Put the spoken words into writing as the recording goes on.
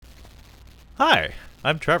Hi,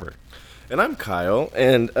 I'm Trevor. And I'm Kyle,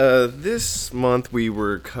 and this month we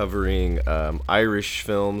were covering Irish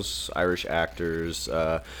films, Irish actors,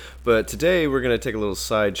 but today we're going to take a little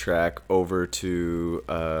sidetrack over to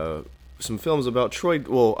some films about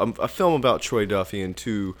a film about Troy Duffy and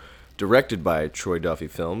two directed by Troy Duffy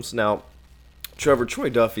films. Now, Trevor,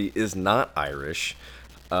 Troy Duffy is not Irish.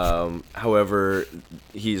 However,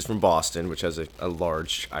 he's from Boston, which has a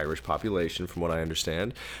large Irish population, from what I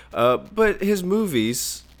understand. But his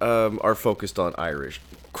movies are focused on Irish,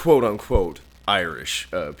 quote unquote, Irish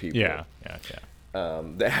people. Yeah.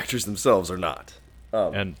 The actors themselves are not.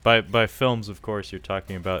 And by films, of course, you're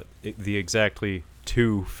talking about the exactly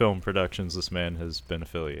two film productions this man has been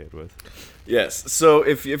affiliated with. Yes. So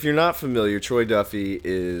if you're not familiar, Troy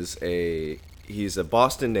Duffy he's a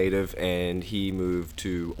Boston native, and he moved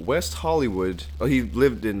to West Hollywood. Well, he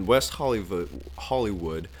lived in West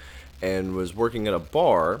Hollywood, and was working at a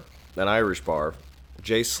bar, an Irish bar,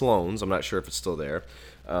 Jay Sloan's. I'm not sure if it's still there.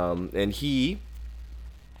 And he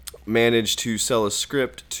managed to sell a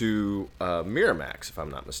script to Miramax, if I'm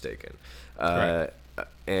not mistaken.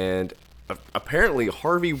 And apparently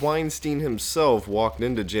Harvey Weinstein himself walked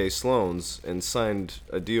into Jay Sloan's and signed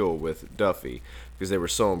a deal with Duffy because they were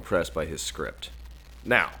so impressed by his script.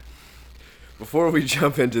 Now, before we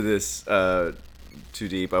jump into this too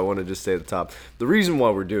deep, I want to just say at the top, the reason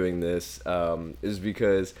why we're doing this is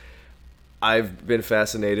because I've been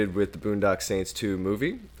fascinated with the Boondock Saints 2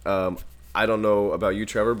 movie. I don't know about you,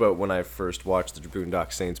 Trevor, but when I first watched the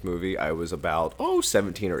Boondock Saints movie, I was about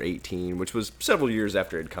 17 or 18, which was several years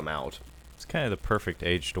after it had come out. It's kind of the perfect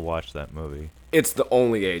age to watch that movie. It's the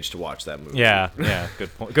only age to watch that movie. Yeah,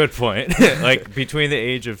 good point. Like, between the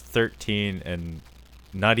age of 13 and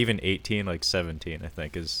not even 18, like 17, I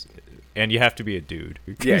think, is... And you have to be a dude.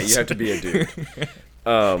 Yeah, you have to be a dude.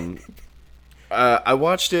 I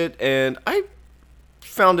watched it, and I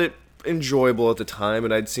found it enjoyable at the time,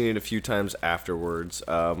 and I'd seen it a few times afterwards,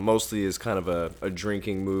 mostly as kind of a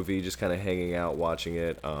drinking movie, just kind of hanging out watching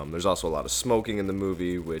it. There's also a lot of smoking in the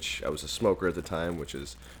movie, which I was a smoker at the time, which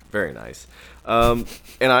is very nice. And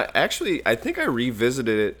I think I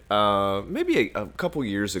revisited it maybe a couple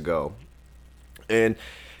years ago, and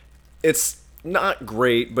it's not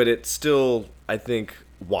great, but it's still, I think,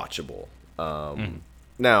 watchable.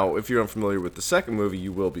 Now, if you're unfamiliar with the second movie,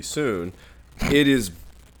 you will be soon. It is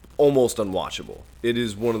almost unwatchable. It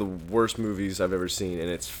is one of the worst movies I've ever seen, and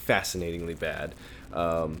it's fascinatingly bad.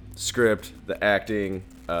 Script, the acting,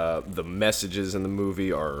 the messages in the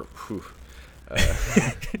movie are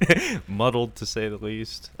muddled, to say the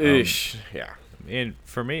least. Yeah. And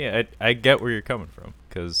for me, I get where you're coming from,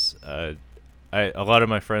 because a lot of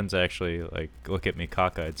my friends actually look at me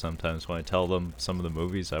cockeyed sometimes when I tell them some of the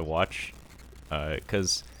movies I watch,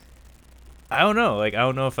 because I don't know. I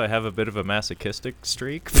don't know if I have a bit of a masochistic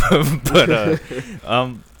streak, but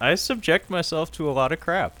I subject myself to a lot of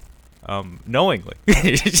crap, knowingly,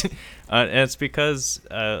 and it's because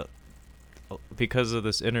of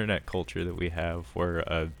this internet culture that we have,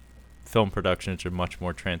 where film productions are much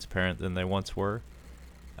more transparent than they once were.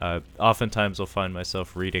 Oftentimes, I'll find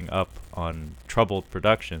myself reading up on troubled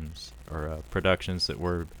productions, or productions that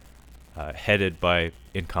were headed by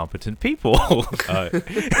incompetent people.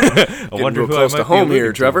 I wonder who close I might to home be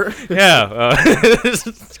here, Trevor. Yeah,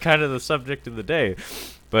 it's kind of the subject of the day.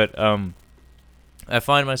 But I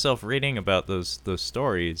find myself reading about those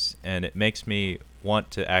stories, and it makes me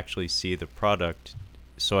want to actually see the product,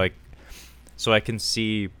 so I can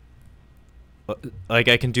see, I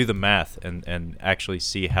can do the math and actually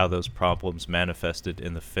see how those problems manifested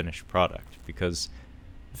in the finished product, because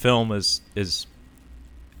film is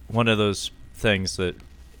one of those things that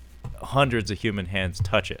hundreds of human hands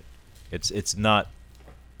touch it. It's not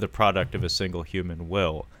the product of a single human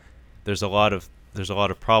will. There's a lot of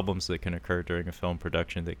problems that can occur during a film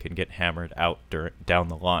production that can get hammered out down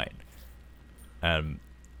the line.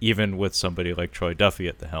 Even with somebody like Troy Duffy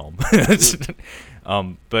at the helm.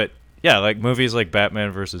 But yeah, like movies like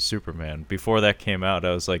Batman vs Superman. Before that came out,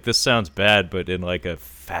 I was like, this sounds bad, but in like a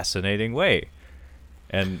fascinating way.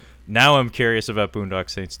 And now I'm curious about Boondock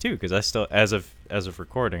Saints 2, because I still, as of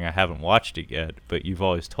recording, I haven't watched it yet. But you've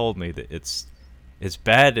always told me that it's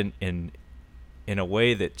bad in a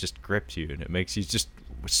way that just grips you, and it makes you just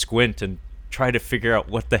squint and try to figure out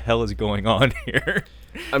what the hell is going on here.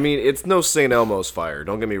 I mean, it's no St. Elmo's Fire.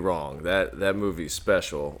 Don't get me wrong. That movie's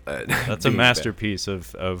special. That's a masterpiece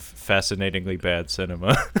of fascinatingly bad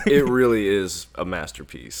cinema. It really is a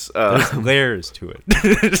masterpiece. There's layers to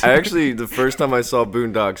it. I actually, the first time I saw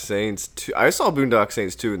Boondock Saints 2, I saw Boondock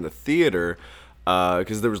Saints 2 in the theater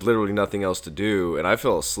because there was literally nothing else to do, and I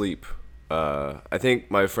fell asleep I think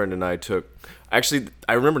my friend and I took. Actually,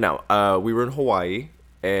 I remember now. We were in Hawaii,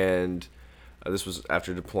 and this was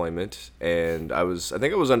after deployment, and I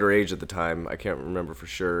think I was underage at the time. I can't remember for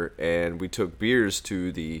sure. And we took beers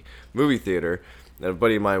to the movie theater, and a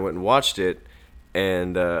buddy of mine went and watched it,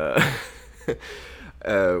 and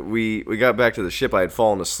we got back to the ship. I had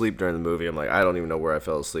fallen asleep during the movie. I'm like, I don't even know where I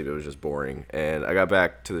fell asleep. It was just boring. And I got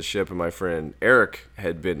back to the ship, and my friend Eric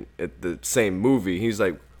had been at the same movie. He's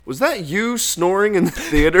like, was that you snoring in the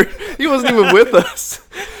theater? He wasn't even with us.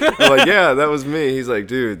 I'm like, yeah, that was me. He's like,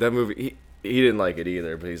 dude, that movie, he didn't like it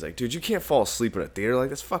either, but he's like, dude, you can't fall asleep in a theater. Like,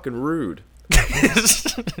 that's fucking rude.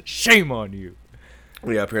 Shame on you.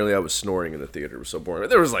 Yeah, apparently I was snoring in the theater. It was so boring.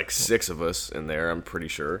 There was like 6 of us in there, I'm pretty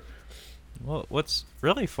sure. Well, what's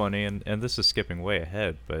really funny, and this is skipping way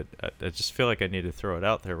ahead, but I just feel like I need to throw it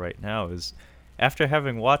out there right now, is after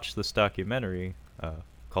having watched this documentary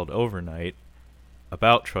called Overnight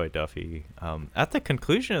about Troy Duffy, at the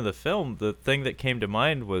conclusion of the film, the thing that came to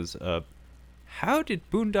mind was, how did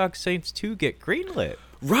Boondock Saints 2 get greenlit?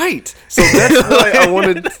 Right. So that's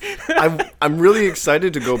why I'm really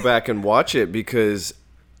excited to go back and watch it, because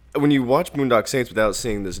when you watch Boondock Saints without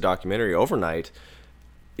seeing this documentary Overnight,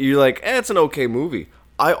 you're like, it's an okay movie.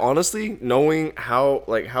 I honestly, knowing how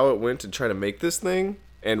it went to try to make this thing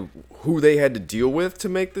and who they had to deal with to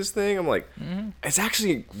make this thing, I'm like, it's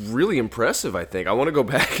actually really impressive, I think. I want to go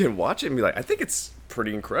back and watch it and be like, I think it's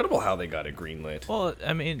pretty incredible how they got it greenlit. Well,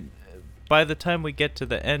 I mean, by the time we get to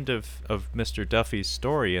the end of Mr. Duffy's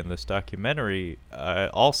story in this documentary,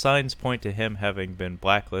 all signs point to him having been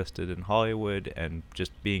blacklisted in Hollywood and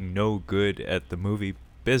just being no good at the movie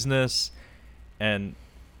business. And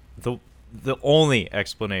the only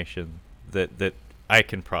explanation that I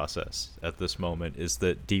can process at this moment is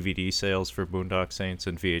that DVD sales for Boondock Saints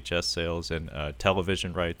and VHS sales and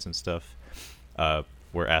television rights and stuff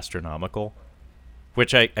were astronomical,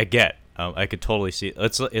 which I get. I could totally see.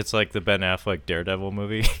 It's like the Ben Affleck Daredevil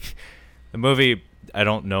movie. The movie, I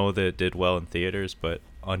don't know that it did well in theaters, but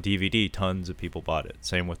on DVD, tons of people bought it.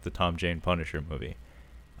 Same with the Tom Jane Punisher movie.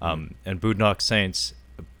 And Boondock Saints,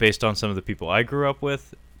 based on some of the people I grew up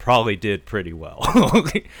with, probably did pretty well.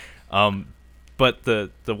 But the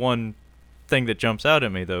one thing that jumps out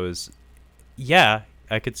at me, though, is, yeah,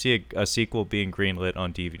 I could see a sequel being greenlit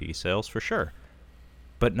on DVD sales for sure.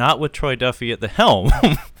 But not with Troy Duffy at the helm.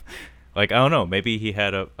 Like, I don't know, maybe he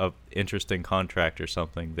had a interesting contract or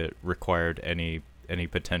something that required any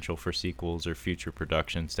potential for sequels or future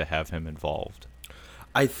productions to have him involved.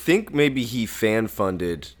 I think maybe he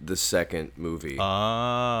fan-funded the second movie.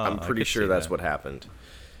 I'm pretty sure that's what happened.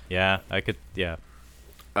 Yeah,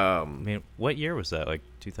 I mean, what year was that? Like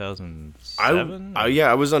 2007?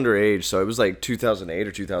 Yeah, I was underage, so it was like 2008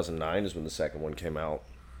 or 2009 is when the second one came out.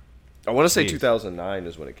 I want to say 2009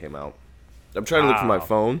 is when it came out. I'm trying to look for my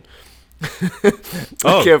phone.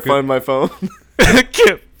 I can't find my phone. I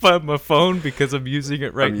can't find my phone because I'm using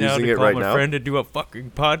it right now to call my friend to do a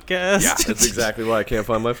fucking podcast. Yeah, that's exactly why I can't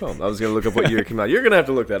find my phone. I was going to look up what year it came out. You're going to have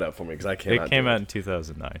to look that up for me because I can't. It came out in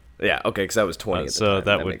 2009. Yeah, okay, because I was 20 at the so time.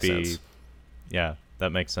 that would be, sense. Yeah,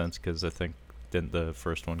 that makes sense because I think didn't the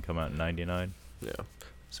first one come out in 99? Yeah.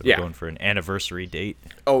 So we're going for an anniversary date.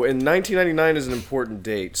 Oh, and 1999 is an important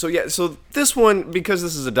date. So yeah, so this one, because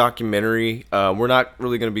this is a documentary, we're not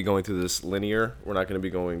really going to be going through this linear. We're not going to be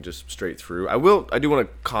going just straight through. I do want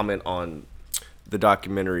to comment on the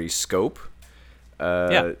documentary scope.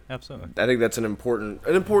 Yeah, absolutely. I think that's an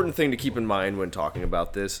important thing to keep in mind when talking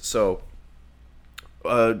about this. So,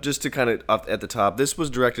 just to kind of up at the top, this was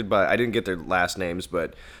directed by, I didn't get their last names,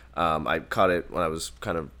 but I caught it when I was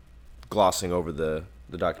kind of glossing over the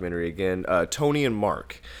documentary again. Tony and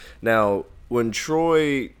Mark. Now, when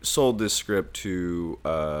Troy sold this script to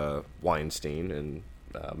Weinstein and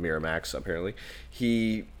Miramax, apparently,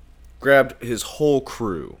 he grabbed his whole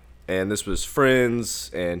crew, and this was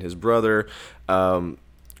friends and his brother.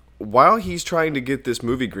 While he's trying to get this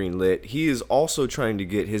movie greenlit, he is also trying to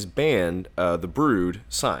get his band, The Brood,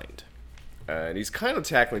 signed. And he's kind of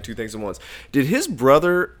tackling two things at once. Did his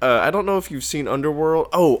brother, I don't know if you've seen Underworld.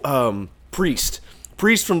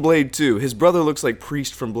 Priest from Blade 2. His brother looks like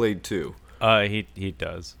Priest from Blade 2. He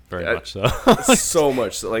does very much so. So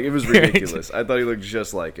much so. Like, it was ridiculous. I thought he looked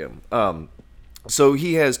just like him. So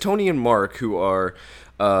he has Tony and Mark, who are,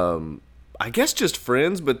 I guess, just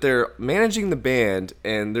friends, but they're managing the band,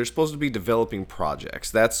 and they're supposed to be developing projects.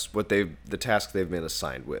 That's what the task they've been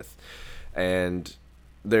assigned with, and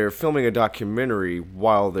they're filming a documentary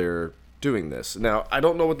while they're doing this. Now, I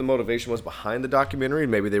don't know what the motivation was behind the documentary.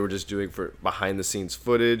 Maybe they were just doing for behind the scenes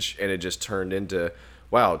footage, and it just turned into,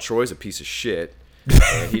 wow, Troy's a piece of shit,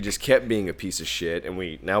 and he just kept being a piece of shit. And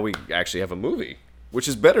we actually have a movie, which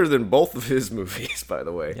is better than both of his movies, by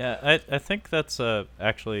the way. Yeah, I think that's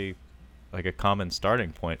actually like a common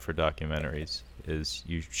starting point for documentaries. Is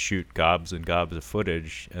you shoot gobs and gobs of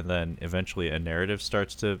footage, and then eventually a narrative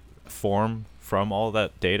starts to form from all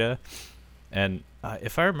that data. And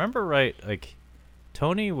if I remember right, like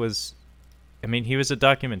Tony was, I mean, he was a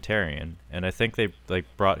documentarian, and I think they like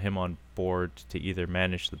brought him on board to either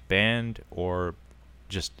manage the band or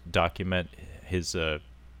just document his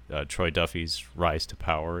Troy Duffy's rise to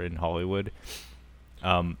power in Hollywood.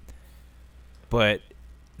 But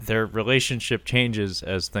their relationship changes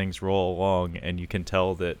as things roll along, and you can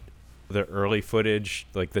tell that the early footage,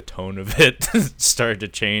 like the tone of it, started to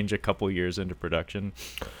change a couple years into production.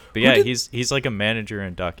 But yeah, he's like a manager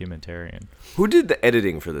and documentarian. Who did the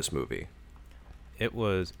editing for this movie? It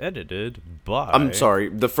was edited by... I'm sorry,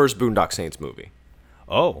 the first Boondock Saints movie.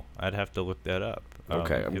 Oh, I'd have to look that up.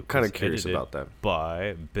 Okay, I'm kind of curious about that.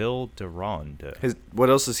 By Bill Durand. What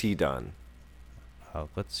else has he done?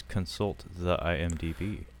 Let's consult the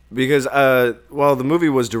IMDb. Because while the movie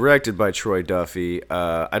was directed by Troy Duffy,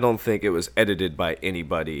 I don't think it was edited by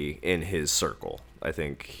anybody in his circle. I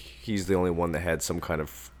think he's the only one that had some kind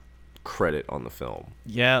of credit on the film.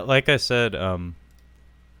 Yeah, like I said,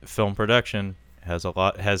 film production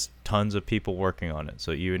has tons of people working on it.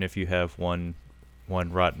 So even if you have one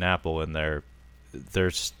rotten apple in there,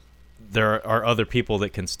 there are other people that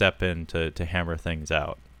can step in to hammer things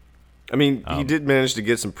out. I mean, he did manage to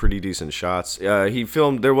get some pretty decent shots. He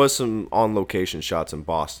filmed. There was some on-location shots in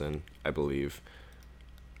Boston, I believe.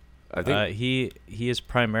 I think he is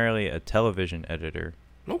primarily a television editor.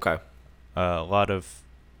 Okay. A lot of,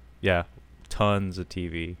 tons of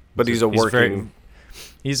TV. But he's a working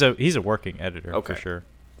editor for sure.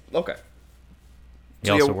 Okay. He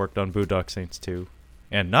also worked on Boondock Saints 2,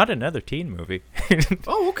 and not another teen movie.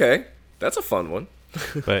 Oh, okay. That's a fun one.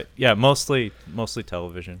 But yeah, mostly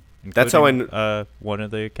television. That's how I one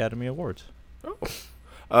of the Academy Awards. Oh.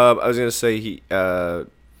 I was gonna say not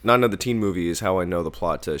another teen movie is how I know the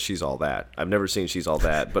plot to She's All That. I've never seen She's All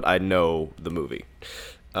That, but I know the movie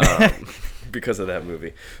because of that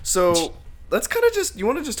movie. So let's kind of you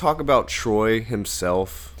want to just talk about Troy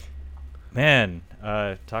himself? Man,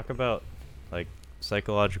 talk about like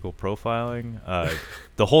psychological profiling.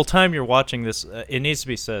 The whole time you're watching this, it needs to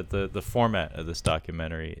be said, the format of this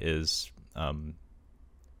documentary is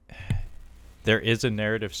there is a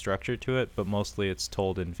narrative structure to it, but mostly it's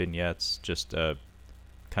told in vignettes, just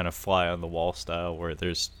kind of fly on the wall style, where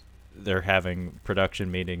they're having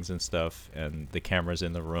production meetings and stuff, and the camera's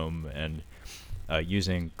in the room, and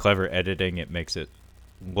using clever editing, it makes it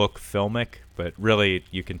look filmic, but really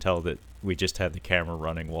you can tell that we just had the camera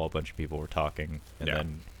running while a bunch of people were talking, and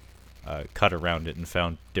then cut around it and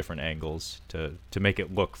found different angles to make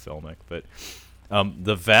it look filmic. But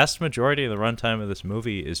the vast majority of the runtime of this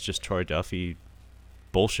movie is just Troy Duffy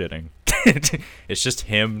bullshitting. It's just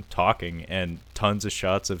him talking, and tons of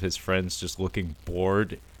shots of his friends just looking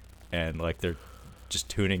bored and like they're just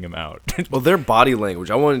tuning him out. Well, their body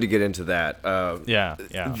language, I wanted to get into that. Yeah.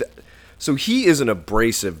 So he is an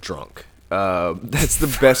abrasive drunk. That's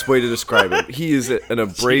the best way to describe it. He is an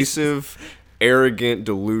abrasive, arrogant,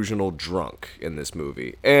 delusional drunk in this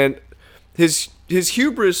movie. And his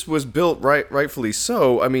hubris was built rightfully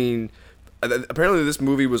so. I mean, apparently this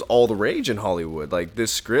movie was all the rage in Hollywood. Like,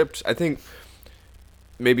 this script, I think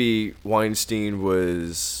maybe Weinstein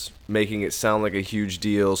was making it sound like a huge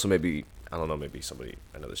deal, so maybe, I don't know, maybe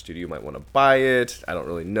another studio might want to buy it. I don't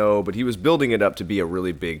really know, but he was building it up to be a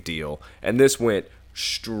really big deal. And this went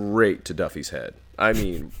straight to Duffy's head. I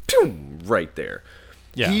mean, right there.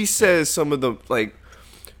 Yeah. He says some of the, like,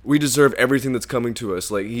 we deserve everything that's coming to us.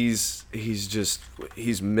 Like, he's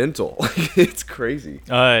mental. It's crazy.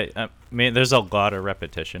 I mean, there's a lot of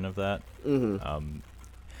repetition of that. Mm-hmm.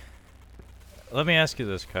 Let me ask you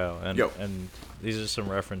this, Kyle, and these are some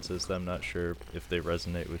references that I'm not sure if they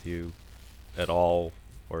resonate with you at all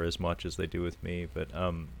or as much as they do with me, but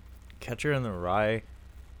Catcher in the Rye.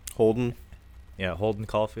 Holden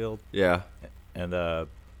Caulfield. Yeah. And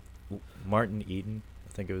Martin Eden.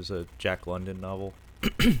 I think it was a Jack London novel.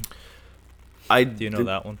 Do you know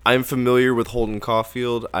that one? I'm familiar with Holden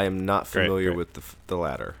Caulfield. I am not familiar with the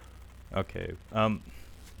latter. Okay.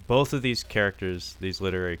 Both of these characters, these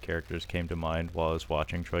literary characters, came to mind while I was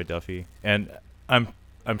watching Troy Duffy, and I'm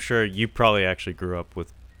sure you probably actually grew up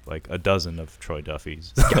with like a dozen of Troy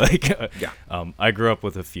Duffys. I grew up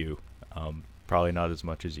with a few, probably not as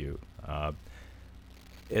much as you.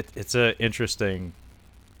 It's a interesting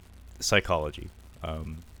psychology.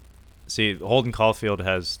 See, Holden Caulfield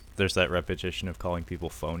there's that repetition of calling people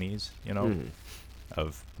phonies, you know,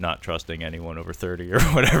 of not trusting anyone over 30 or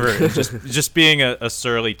whatever. And just being a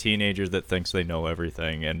surly teenager that thinks they know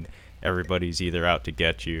everything, and everybody's either out to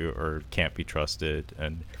get you or can't be trusted,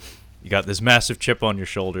 and you got this massive chip on your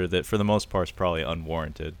shoulder that for the most part is probably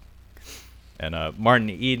unwarranted. And Martin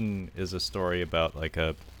Eden is a story about like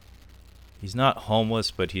he's not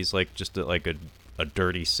homeless, but he's like just a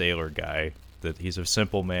dirty sailor guy. That he's a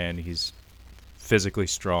simple man. He's physically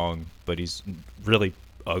strong, but he's really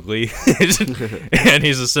ugly. And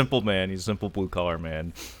he's a simple man. He's a simple blue collar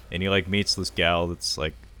man. And he like meets this gal that's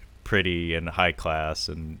like pretty and high class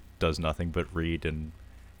and does nothing but read and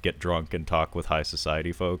get drunk and talk with high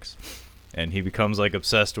society folks. And he becomes like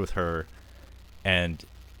obsessed with her. And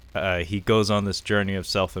he goes on this journey of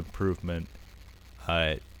self-improvement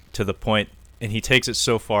to the point, and he takes it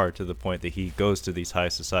so far to the point that he goes to these high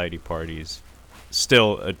society parties,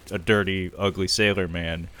 still a dirty, ugly sailor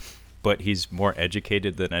man, but he's more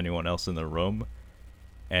educated than anyone else in the room,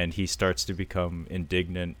 and he starts to become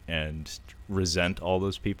indignant and resent all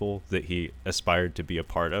those people that he aspired to be a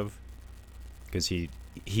part of, because he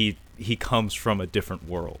comes from a different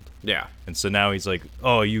world. Yeah. And so now he's like,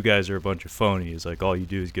 oh, you guys are a bunch of phonies. Like, all you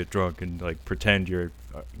do is get drunk and like pretend you're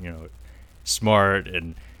smart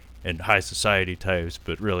and high society types,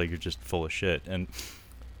 but really you're just full of shit. And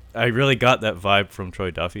I really got that vibe from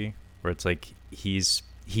Troy Duffy, where it's like he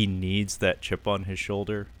needs that chip on his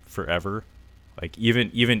shoulder forever. Like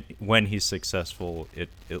even when he's successful,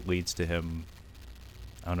 it leads to him,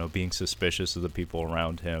 I don't know, being suspicious of the people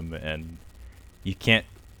around him, and you can't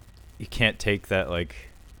take that like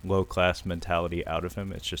low class mentality out of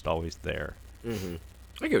him. It's just always there. Mm-hmm.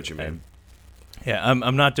 I get what you mean. And, yeah,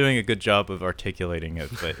 I'm not doing a good job of articulating it,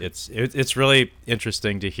 but it's really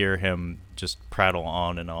interesting to hear him just prattle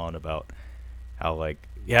on and on about how like,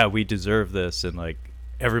 yeah, we deserve this, and like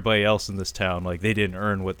everybody else in this town, like they didn't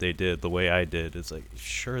earn what they did the way I did. It's like,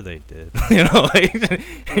 sure they did, like.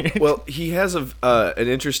 Well, he has an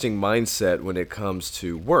interesting mindset when it comes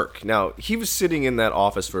to work. Now, he was sitting in that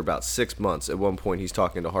office for about 6 months. At one point, he's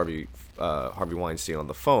talking to Harvey Weinstein on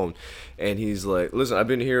the phone, and he's like, listen, I've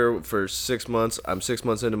been here for 6 months. I'm 6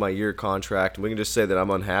 months into my year contract. We can just say that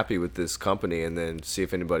I'm unhappy with this company and then see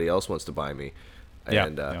if anybody else wants to buy me.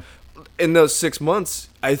 And in those 6 months,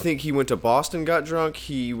 I think he went to Boston, got drunk.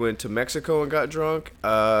 He went to Mexico and got drunk.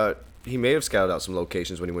 He may have scouted out some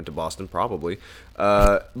locations when he went to Boston, probably.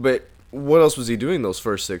 But what else was he doing those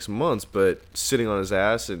first 6 months but sitting on his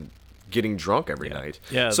ass and getting drunk every night?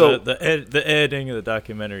 Yeah, so the editing of the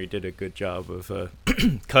documentary did a good job of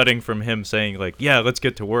cutting from him saying like, yeah, let's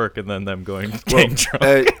get to work, and then them getting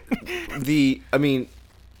drunk.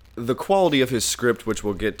 The quality of his script, which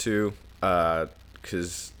we'll get to,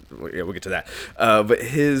 because we'll get to that. But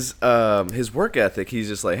his work ethic, he's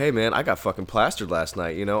just like, hey man, I got fucking plastered last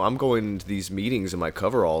night. I'm going to these meetings in my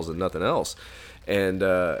coveralls and nothing else, and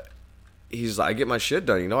he's like, I get my shit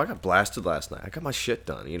done. I got blasted last night. I got my shit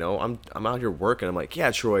done. I'm out here working. I'm like,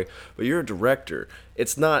 yeah, Troy, but you're a director.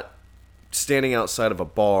 It's not standing outside of a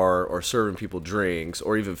bar or serving people drinks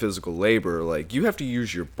or even physical labor. Like, you have to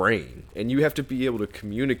use your brain, and you have to be able to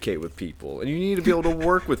communicate with people, and you need to be able to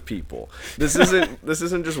work with people. This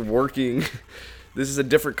isn't just working. This is a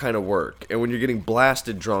different kind of work. And when you're getting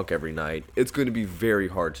blasted drunk every night, it's going to be very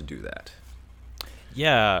hard to do that.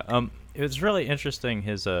 Yeah, it was really interesting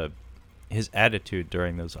his attitude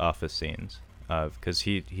during those office scenes, because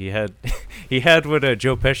he had what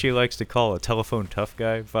Joe Pesci likes to call a telephone tough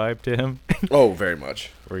guy vibe to him. Oh, very much.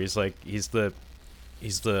 Where he's like, he's the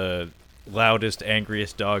loudest,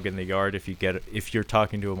 angriest dog in the yard if you're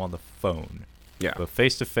talking to him on the phone. Yeah. But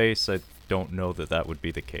face to face, I don't know that would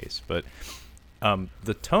be the case. But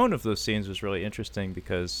the tone of those scenes was really interesting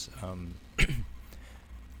because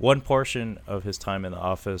one portion of his time in the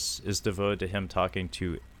office is devoted to him talking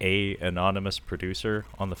to a anonymous producer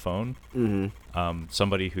on the phone. Mm-hmm.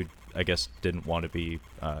 Somebody who I guess didn't want to be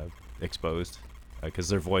exposed, because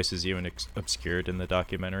their voice is even obscured in the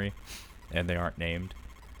documentary, and they aren't named.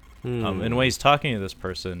 And when he's talking to this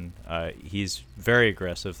person, he's very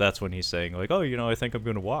aggressive. That's when he's saying like, "Oh, I think I'm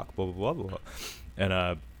going to walk." Blah blah blah blah.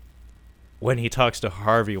 And when he talks to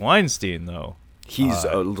Harvey Weinstein, though, he's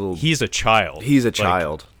a child. He's a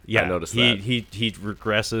child. Yeah, I noticed that. He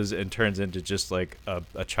regresses and turns into just like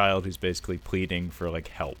a child who's basically pleading for like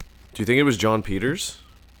help. Do you think it was John Peters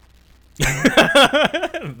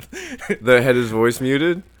that had his voice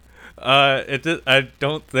muted? I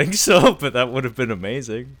don't think so, but that would have been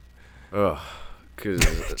amazing. Ugh,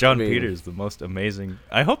 because John Peters, the most amazing.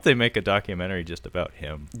 I hope they make a documentary just about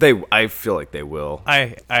him. I feel like they will.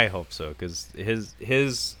 I hope so, because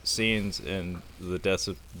his scenes in the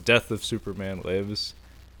Death of Superman Lives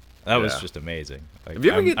That was Yeah. just amazing. Like, If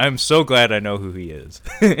you ever I'm so glad I know who he is.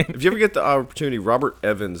 If you ever get the opportunity, Robert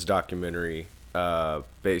Evans documentary,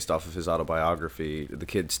 based off of his autobiography, the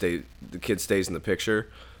kid stays in the picture.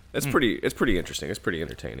 It's pretty interesting. It's pretty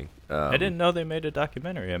entertaining. I didn't know they made a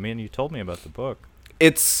documentary. I mean, you told me about the book.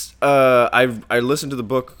 It's I listened to the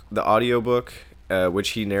book, the audio book, which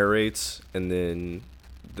he narrates, and then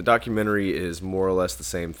the documentary is more or less the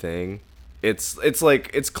same thing. It's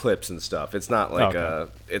clips and stuff. It's not like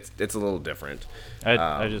Okay. it's a little different.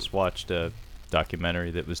 I just watched a documentary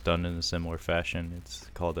that was done in a similar fashion. It's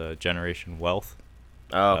called Generation Wealth.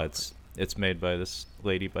 Oh, It's made by this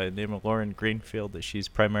lady by the name of Lauren Greenfield. That she's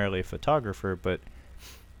primarily a photographer, but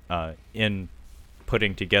in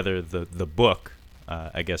putting together the book,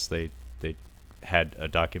 I guess they had a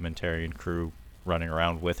documentarian crew running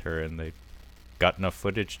around with her, and they got enough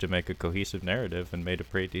footage to make a cohesive narrative and made a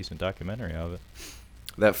pretty decent documentary out of it.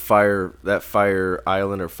 that Fire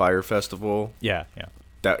Island or Fire Festival. Yeah.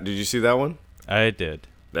 Did you see that one? I did.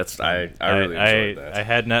 That's I really enjoyed that. I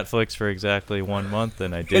had Netflix for exactly 1 month,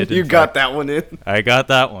 and I did. And you in got fact- that one in. I got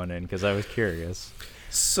that one in because I was curious.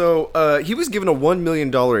 So he was given a $1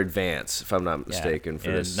 million advance, if I'm not mistaken, for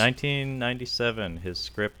in this. 1997, his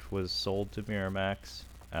script was sold to Miramax,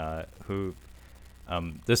 who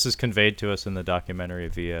this is conveyed to us in the documentary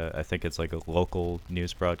via, I think it's like a local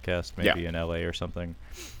news broadcast, maybe Yeah. in LA or something.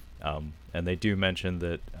 And they do mention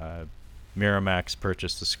that Miramax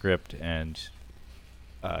purchased the script, and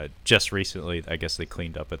just recently, I guess they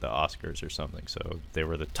cleaned up at the Oscars or something, so they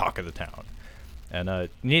were the talk of the town. And you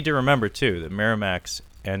need to remember, too, that Miramax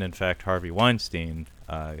and, in fact, Harvey Weinstein,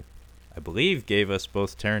 I believe, gave us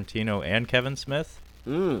both Tarantino and Kevin Smith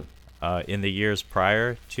in the years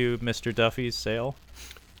prior to Mr. Duffy's sale.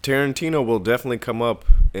 Tarantino will definitely come up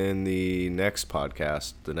in the next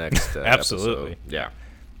podcast, the next Absolutely. episode. Yeah.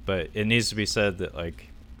 But it needs to be said that, like,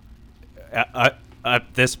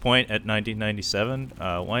 at this point, at 1997,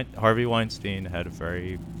 Harvey Weinstein had a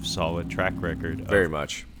very solid track record Very of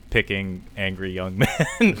much. picking angry young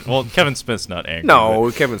men. Well, Kevin Smith's not angry. No,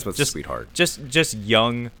 but Kevin Smith's just a sweetheart. Just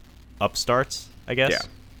young upstarts, I guess. Yeah.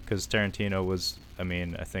 Because Tarantino was, I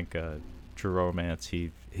mean, I think True Romance,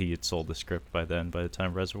 he had sold the script by then, by the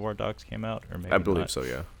time Reservoir Dogs came out, or maybe I believe not. so,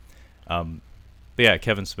 yeah. But yeah,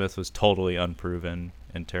 Kevin Smith was totally unproven,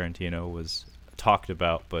 and Tarantino was talked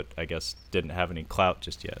about, but I guess didn't have any clout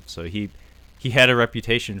just yet. So he had a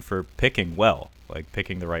reputation for picking well, like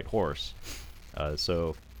picking the right horse.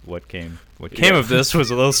 So what came of this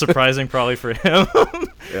was a little surprising, probably for him.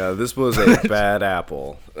 Yeah, this was a bad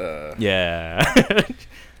apple. Yeah.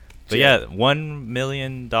 But yeah, $1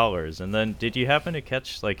 million. And then, did you happen to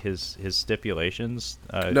catch like his stipulations?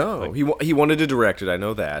 No, like- he wanted to direct it, I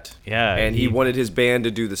know that. Yeah, And he he- wanted his band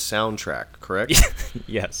to do the soundtrack, correct?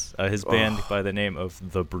 Yes, his band by the name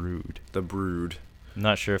of The Brood. The Brood. I'm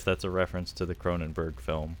not sure if that's a reference to the Cronenberg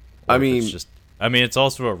film. I or if mean- it's just. I mean, it's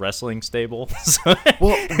also a wrestling stable. So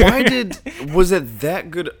Well, was it that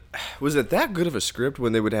good? Was it that good of a script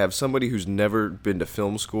when they would have somebody who's never been to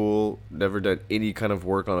film school, never done any kind of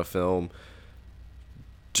work on a film,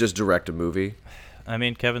 just direct a movie? I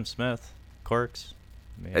mean, Kevin Smith, Corks.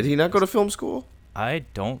 I mean, Did he not go to film school? I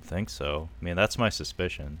don't think so. I mean, that's my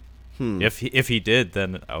suspicion. Hmm. If he did,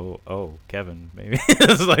 then Kevin, maybe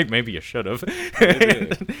it's like maybe you should have.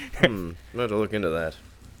 I'm gonna have to look into that.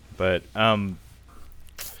 But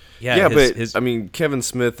Yeah, his, but I mean, Kevin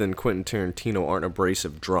Smith and Quentin Tarantino aren't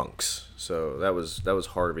abrasive drunks, so that was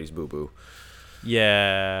Harvey's boo boo.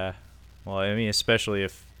 yeah. Well, I mean, especially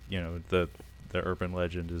if the urban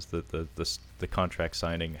legend is that the contract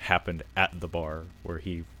signing happened at the bar where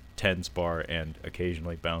he tends bar and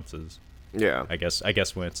occasionally bounces. Yeah, I guess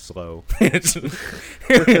when it's slow.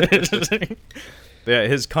 Yeah,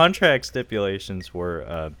 his contract stipulations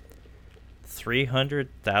were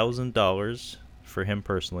 $300,000 for him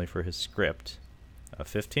personally for his script, a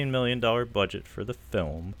 $15 million budget for the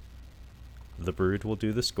film. The Brood will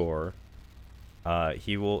do the score.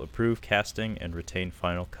 He will approve casting and retain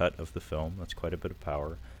final cut of the film. That's quite a bit of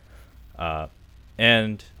power.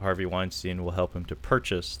 And Harvey Weinstein will help him to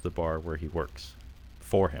purchase the bar where he works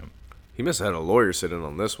for him. he must have had a lawyer sit in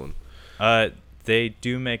on this one. They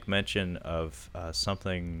do make mention of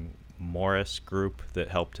something Morris Group that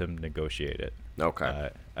helped him negotiate it. Okay,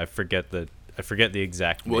 I forget the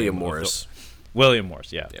exact name William of the- Morris. William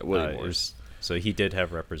Morris, yeah. Yeah, William it Morris. was- so he did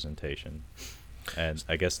have representation, and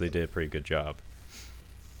I guess they did a pretty good job.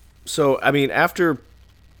 So I mean, after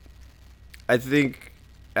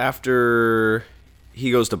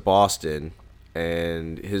he goes to Boston,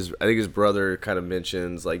 and I think his brother kind of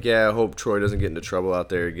mentions like, yeah, I hope Troy doesn't get into trouble out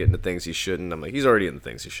there, get into things he shouldn't. I'm like, he's already in the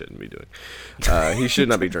things he shouldn't be doing. He should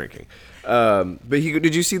not be drinking. But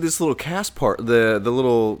did you see this little cast part? The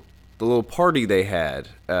little party they had,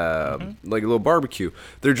 like a little barbecue.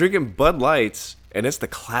 They're drinking Bud Lights, and it's the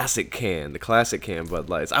classic can Bud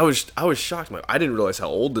Lights. I was shocked. I didn't realize how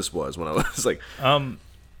old this was when I was like,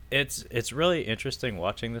 It's really interesting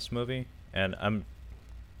watching this movie, and I'm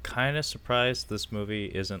kind of surprised this movie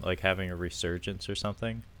isn't like having a resurgence or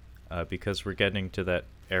something, because we're getting to that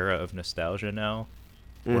era of nostalgia now.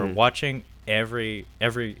 We're watching every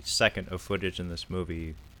second of footage in this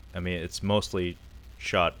movie. I mean, it's mostly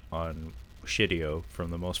shot on Shitio from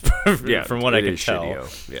the most part, from what I can tell.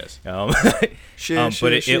 Shitio. Yes.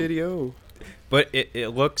 But it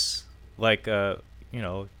looks like a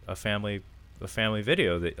family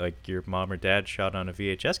video that like your mom or dad shot on a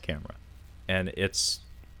VHS camera, and it's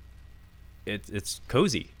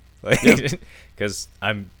cozy, like, because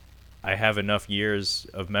I have enough years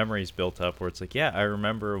of memories built up where it's like, yeah, I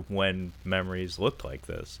remember when memories looked like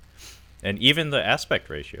this. And even the aspect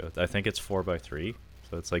ratio, I think it's 4:3,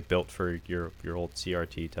 so it's like built for your old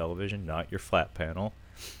CRT television, not your flat panel.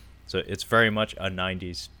 So it's very much a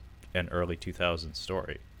 90s and early 2000s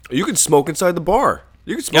story. You can smoke inside the bar.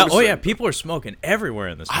 You can smoke. Yeah, people are smoking everywhere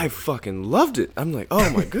in this movie. I fucking loved it. I'm like, oh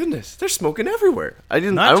my goodness, they're smoking everywhere. I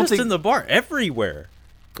don't just think in the bar, everywhere.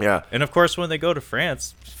 Yeah. And of course, when they go to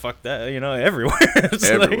France, fuck that, everywhere. It's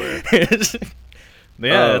everywhere.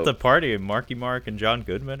 At the party, Marky Mark and John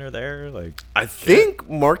Goodman are there. Like, I think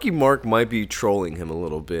Marky Mark might be trolling him a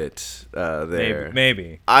little bit there.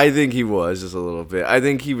 Maybe. I think he was just a little bit. I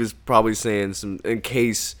think he was probably saying some in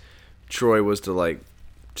case Troy was to like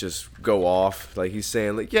just go off. Like he's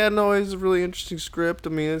saying like, yeah, no, it's a really interesting script. I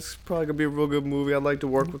mean, it's probably gonna be a real good movie. I'd like to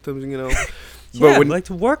work with him. Yeah, I'd like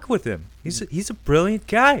to work with him. He's a brilliant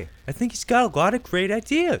guy. I think he's got a lot of great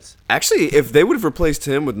ideas. Actually, if they would have replaced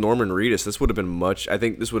him with Norman Reedus, this would have been I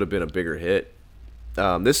think this would have been a bigger hit.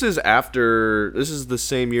 This is the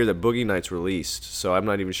same year that Boogie Nights released, so I'm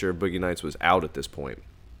not even sure if Boogie Nights was out at this point.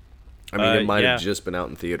 I mean, it might have just been out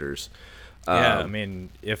in theaters. Yeah, I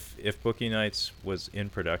mean, if Boogie Nights was in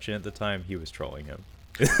production at the time, he was trolling him.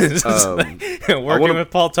 Working with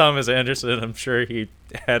Paul Thomas Anderson, I'm sure he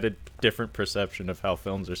had a different perception of how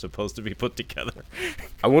films are supposed to be put together.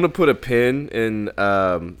 I want to put a pin in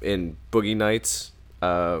Boogie Nights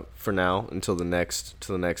for now until the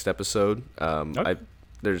next episode. Okay.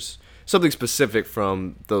 There's something specific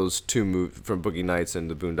from those two from Boogie Nights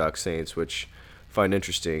and the Boondock Saints, which I find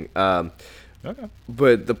interesting. Okay.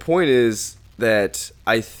 But the point is that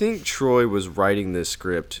I think Troy was writing this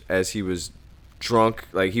script as he was drunk.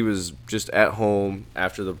 Like he was just at home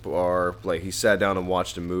after the bar, like he sat down and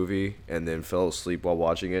watched a movie and then fell asleep while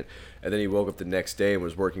watching it, and then he woke up the next day and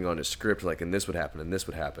was working on his script, like, and this would happen and this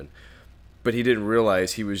would happen, but he didn't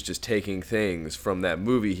realize he was just taking things from that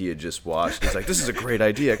movie he had just watched. He's like, this is a great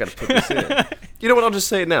idea, I gotta put this in. You know what, I'll just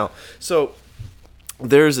say it now. So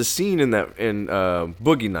there's a scene in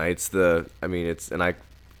Boogie Nights,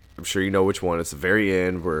 I'm sure you know which one, it's the very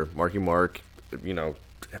end where Marky Mark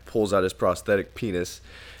pulls out his prosthetic penis.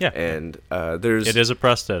 Yeah. And it is a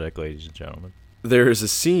prosthetic, ladies and gentlemen. There's a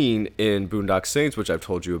scene in Boondock Saints, which I've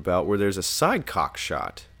told you about, where there's a side cock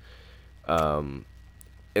shot. And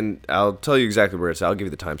I'll tell you exactly where it's at. I'll give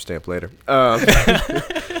you the timestamp later. But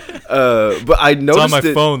I noticed it's on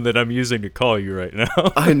my phone that I'm using to call you right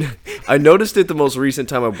now. I noticed it the most recent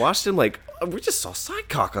time I watched him. Like, we just saw side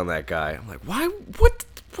cock on that guy. I'm like, why? What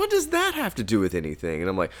does that have to do with anything? And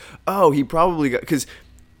I'm like, oh, he probably got, because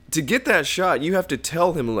to get that shot, you have to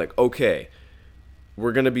tell him, like, okay,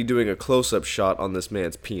 we're going to be doing a close-up shot on this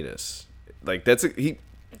man's penis. Like,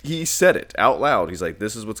 he said it out loud. He's like,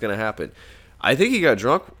 this is what's going to happen. I think he got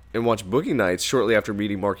drunk and watched Boogie Nights shortly after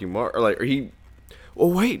meeting Marky Mark. No.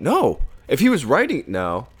 If he was writing,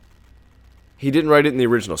 no. He didn't write it in the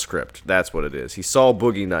original script. That's what it is. He saw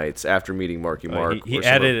Boogie Nights after meeting Marky Mark. He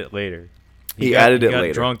added it later. He added it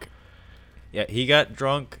later. Drunk. Yeah, he got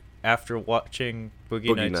drunk after watching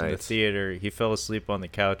Boogie Nights in the theater. He fell asleep on the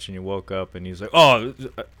couch and he woke up and he was like, "Oh,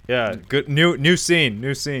 yeah, good new scene."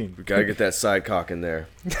 We gotta get that side cock in there.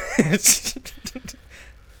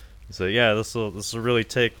 So yeah, this will really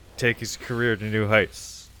take his career to new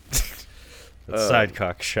heights. That side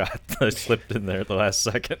cock shot that slipped in there at the last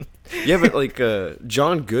second. Yeah, but like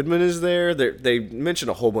John Goodman is there. They mentioned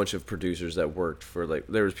a whole bunch of producers that worked for, like,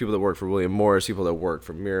 there was people that worked for William Morris, people that worked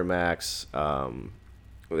for Miramax.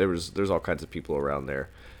 There's all kinds of people around there.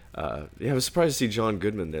 I was surprised to see John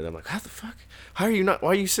Goodman there. I'm like, how the fuck? Why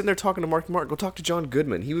are you sitting there talking to Mark? Go talk to John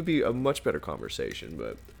Goodman. He would be a much better conversation,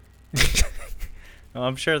 but Well,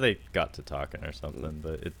 I'm sure they got to talking or something,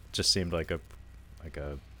 but it just seemed like a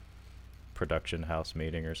production house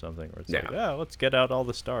meeting or something where it's like, yeah, let's get out all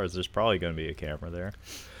the stars. There's probably going to be a camera there.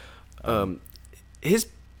 His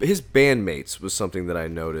bandmates was something that I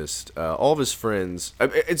noticed. All of his friends,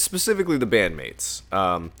 it's specifically the bandmates.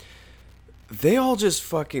 They all just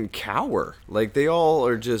fucking cower. Like, they all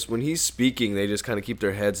are just, when he's speaking, they just kind of keep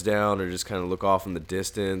their heads down or just kind of look off in the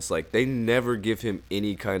distance. Like, they never give him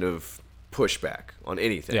any kind of pushback on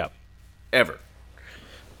anything. Yeah. Ever.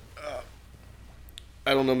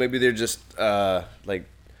 I don't know, maybe they're just, like,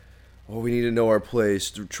 oh, we need to know our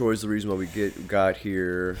place. Troy's the reason why we got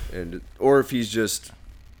here. Or if he's just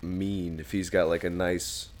mean, if he's got, like,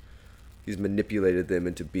 he's manipulated them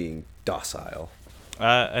into being docile.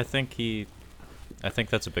 I think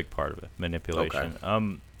that's a big part of it, manipulation.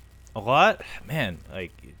 Okay. A lot, man,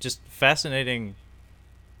 like, just fascinating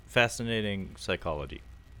psychology,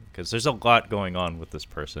 because there's a lot going on with this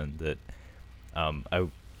person that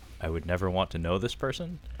I would never want to know this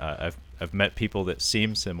person. I've met people that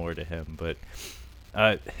seem similar to him, but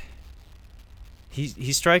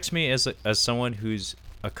he strikes me as someone who's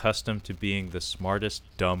accustomed to being the smartest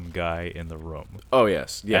dumb guy in the room. Oh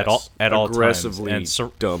yes. At all times. Aggressively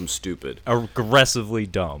dumb, stupid. Aggressively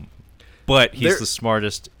dumb, but he's the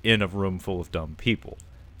smartest in a room full of dumb people.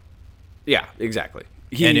 Yeah, exactly.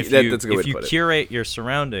 And if you curate your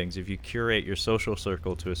surroundings, if you curate your social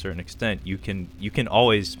circle to a certain extent, you can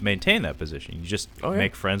always maintain that position. You just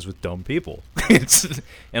make friends with dumb people.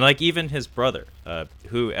 And like even his brother,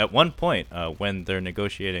 who at one point, when they're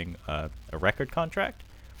negotiating a record contract,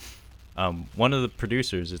 one of the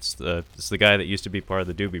producers, it's the guy that used to be part of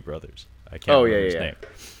the Doobie Brothers. I can't remember his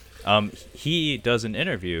name. He does an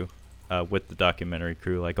interview with the documentary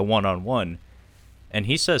crew, like a one-on-one. And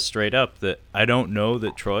he says straight up that I don't know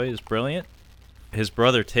that Troy is brilliant. His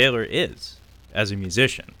brother Taylor is, as a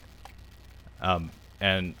musician.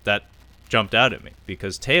 And that jumped out at me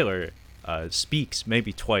because Taylor speaks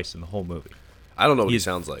maybe twice in the whole movie. I don't know what he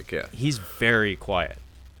sounds like, yeah. He's very quiet.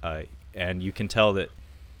 And you can tell that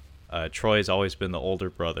Troy's always been the older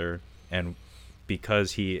brother. And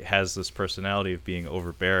because he has this personality of being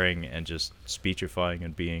overbearing and just speechifying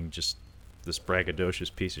and being just this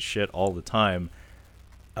braggadocious piece of shit all the time,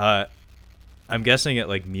 I'm guessing it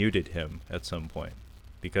like muted him at some point,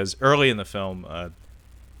 because early in the film,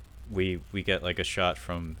 we get like a shot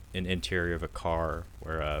from an interior of a car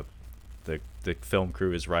where the film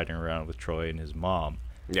crew is riding around with Troy and his mom.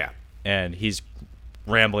 Yeah, and he's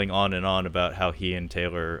rambling on and on about how he and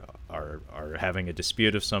Taylor are having a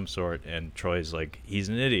dispute of some sort, and Troy's like, he's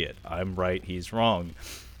an idiot. I'm right, he's wrong,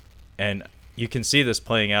 and you can see this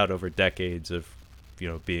playing out over decades of,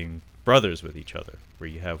 being brothers with each other, where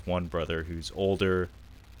you have one brother who's older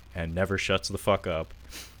and never shuts the fuck up,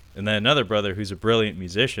 and then another brother who's a brilliant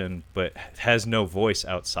musician but has no voice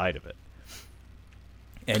outside of it.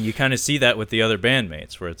 And you kind of see that with the other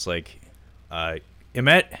bandmates, where it's like, I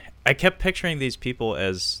kept picturing these people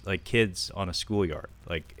as like kids on a schoolyard,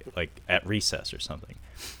 like at recess or something.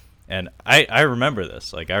 And I remember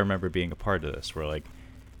this, like I remember being a part of this, where like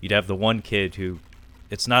you'd have the one kid who,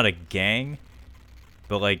 it's not a gang,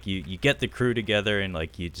 but like you get the crew together and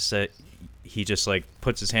like he just like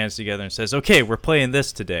puts his hands together and says, okay, we're playing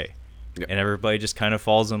this today. Yep. And everybody just kind of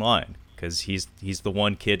falls in line because he's the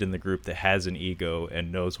one kid in the group that has an ego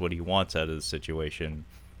and knows what he wants out of the situation.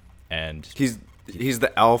 And he's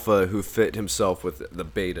the alpha who fit himself with the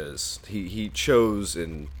betas. He chose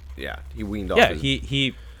and he weaned off. Yeah,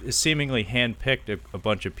 he seemingly handpicked a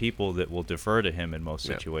bunch of people that will defer to him in most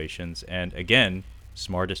situations. And again,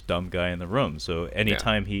 smartest dumb guy in the room. So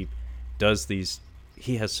anytime he does these,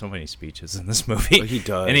 he has so many speeches in this movie. He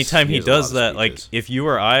does. Anytime he does that, like if you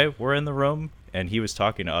or I were in the room and he was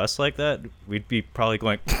talking to us like that, we'd be probably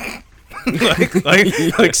going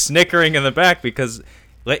like snickering in the back, because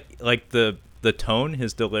like the tone,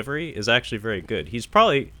 his delivery is actually very good. He's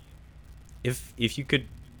probably, if you could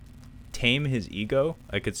tame his ego,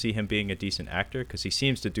 I could see him being a decent actor, because he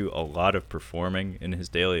seems to do a lot of performing in his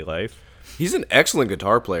daily life. He's an excellent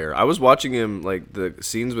guitar player. I was watching him, like the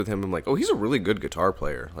scenes with him. I'm like, oh, he's a really good guitar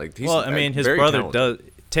player. Like, his brother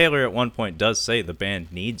talented. Taylor at one point does say the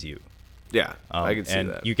band needs you. Yeah, I can see and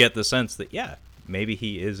that. And you get the sense that maybe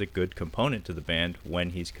he is a good component to the band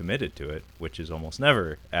when he's committed to it, which is almost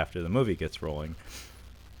never after the movie gets rolling.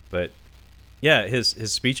 But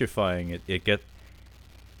his speechifying, it get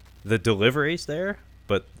the delivery's there,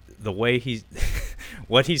 but the way he's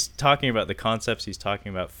what he's talking about, the concepts he's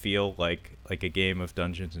talking about, feel like a game of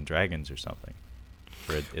Dungeons and Dragons or something.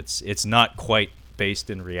 Where it's not quite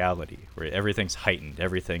based in reality, where everything's heightened.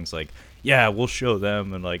 Everything's like, yeah, we'll show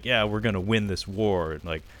them, and like, yeah, we're gonna win this war, and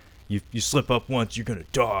like, you slip up once, you're gonna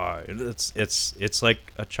die. And it's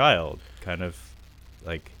like a child kind of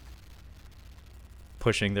like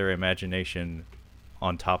pushing their imagination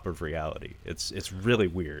on top of reality. It's really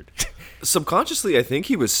weird. Subconsciously, I think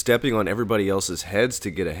he was stepping on everybody else's heads to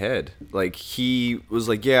get ahead. Like, he was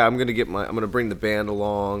like, yeah, I'm gonna bring the band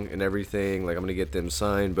along and everything, like I'm gonna get them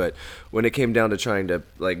signed. But when it came down to trying to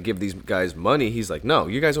like give these guys money, he's like, no,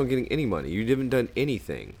 you guys aren't getting any money, you haven't done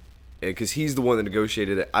anything. Because he's the one that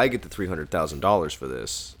negotiated it. I get the $300,000 for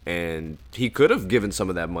this, and he could have given some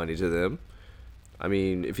of that money to them. I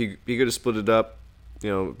mean, if he could have split it up,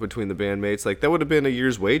 between the bandmates, like that would have been a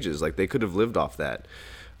year's wages. Like they could have lived off that.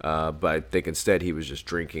 But I think instead he was just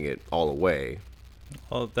drinking it all away.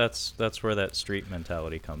 Well, that's where that street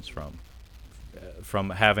mentality comes from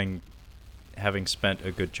having spent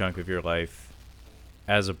a good chunk of your life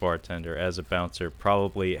as a bartender, as a bouncer,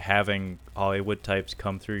 probably having Hollywood types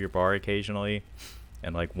come through your bar occasionally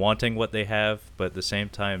and like wanting what they have, but at the same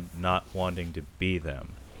time not wanting to be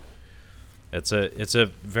them. It's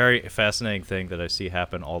a very fascinating thing that I see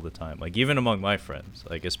happen all the time. Like even among my friends,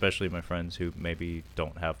 like especially my friends who maybe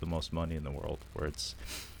don't have the most money in the world, where it's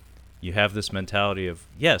you have this mentality of,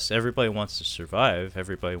 yes, everybody wants to survive,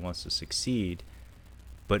 everybody wants to succeed,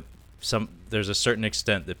 but there's a certain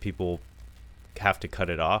extent that people have to cut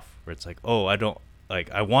it off, where it's like, oh,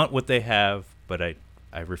 I want what they have, but I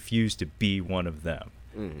refuse to be one of them.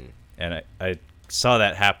 Mm-hmm. And I saw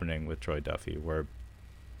that happening with Troy Duffy, where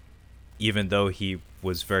even though he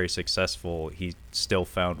was very successful, he still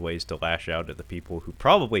found ways to lash out at the people who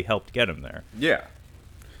probably helped get him there. Yeah.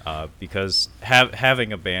 Because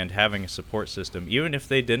having a band, having a support system, even if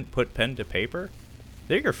they didn't put pen to paper,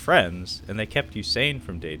 they're your friends, and they kept you sane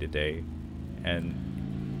from day to day.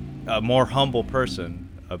 And a more humble person,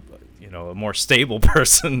 a more stable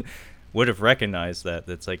person, would have recognized that.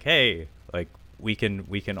 That's like, hey, like we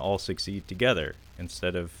can all succeed together,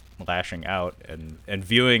 instead of lashing out and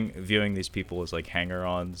viewing these people as like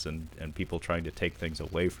hanger-ons and people trying to take things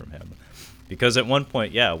away from him. Because at one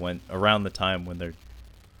point, when around the time when they're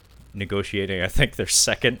negotiating, I think their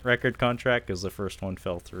second record contract, because the first one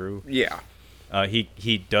fell through. Yeah.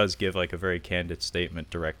 He does give like a very candid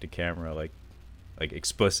statement direct to camera, like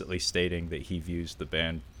explicitly stating that he views the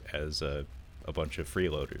band as a bunch of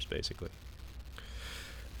freeloaders, basically.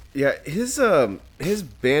 Yeah, his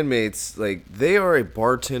bandmates, like, they are a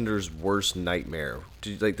bartender's worst nightmare.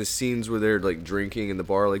 Like the scenes where they're like drinking in the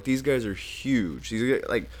bar, like these guys are huge. These guys,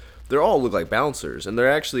 like, they all look like bouncers, and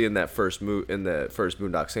they're actually in that first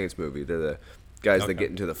Boondock Saints movie. They're the guys that get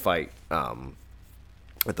into the fight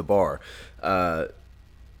at the bar. But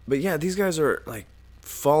yeah, these guys are like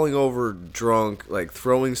falling over drunk, like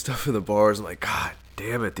throwing stuff in the bars. I'm like, God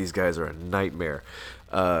damn it, these guys are a nightmare.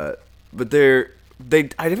 But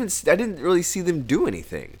I didn't really see them do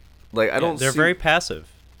anything. Like they're very passive.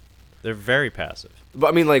 They're very passive. But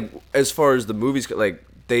I mean, like, as far as the movies, like,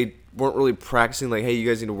 they weren't really practicing. Like, hey, you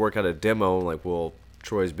guys need to work out a demo. And like, well,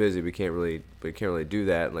 Troy's busy. We can't really do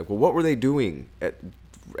that. And like, well, what were they doing?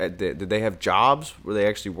 Did they have jobs? Were they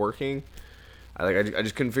actually working? I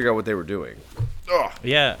just couldn't figure out what they were doing. Ugh.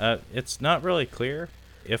 Yeah, it's not really clear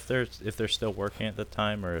if they're still working at the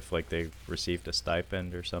time, or if like they received a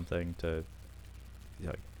stipend or something to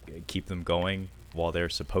keep them going while they're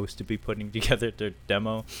supposed to be putting together their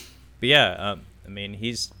demo. But yeah, I mean,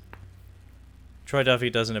 Troy Duffy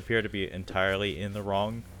doesn't appear to be entirely in the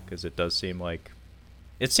wrong, because it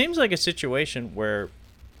seems like a situation where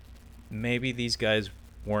maybe these guys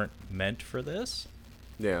weren't meant for this.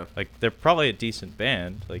 Yeah. Like, they're probably a decent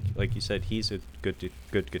band. Like you said, he's a good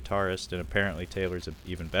guitarist, and apparently Taylor's an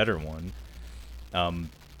even better one.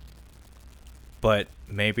 But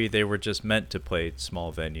maybe they were just meant to play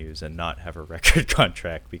small venues and not have a record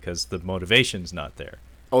contract, because the motivation's not there.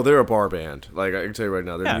 Oh, they're a bar band. Like, I can tell you right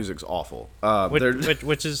now, their music's awful.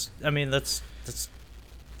 Which is, I mean, that's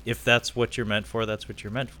if that's what you're meant for, that's what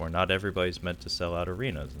you're meant for. Not everybody's meant to sell out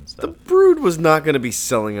arenas and stuff. The Brood was not going to be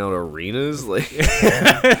selling out arenas. Like,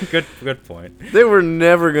 good point. They were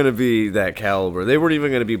never going to be that caliber. They weren't even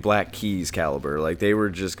going to be Black Keys caliber. Like, they were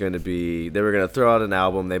just going to be. They were going to throw out an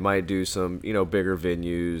album. They might do some, bigger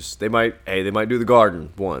venues. They might do the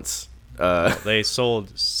Garden once. They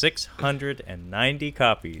sold 690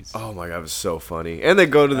 copies. Oh my God, it was so funny. And they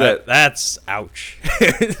go to that. That's ouch.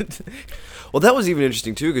 Well, that was even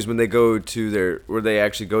interesting too, because when they go to where they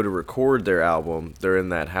actually go to record their album, they're in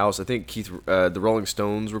that house. I think the Rolling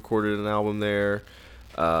Stones recorded an album there.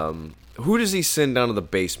 Who does he send down to the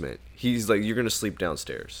basement? He's like, "You're gonna sleep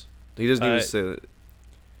downstairs." He doesn't even say that.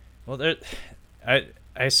 Well,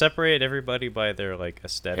 I separate everybody by their like Hair?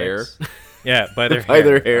 aesthetics. Yeah, by their By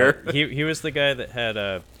hair. their hair? He was the guy that had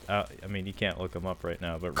I mean, you can't look him up right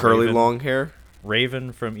now, but Curly Raven, long hair.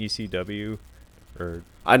 Raven from ECW, or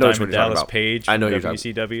I know which Diamond one you're talking Dallas about. Page I from know you're talking-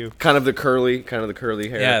 WCW. Kind of the curly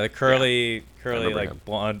hair. Yeah, the curly I remember like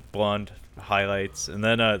him. blonde highlights, and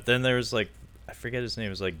then there's like I forget his name. It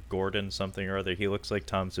was like Gordon something or other. He looks like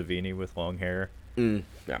Tom Savini with long hair.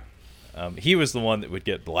 Yeah. He was the one that would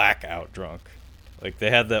get blackout drunk. Like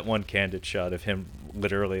they had that one candid shot of him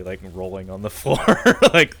literally like rolling on the floor,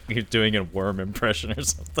 like he's doing a worm impression or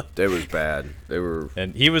something. They was bad. They were.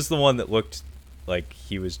 And he was the one that looked like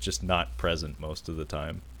he was just not present most of the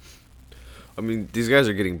time. I mean, these guys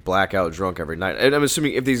are getting blackout drunk every night, and I'm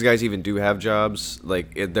assuming if these guys even do have jobs,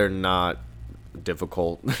 like they're not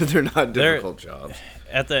difficult. They're not difficult jobs.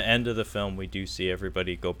 At the end of the film, we do see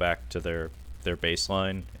everybody go back to their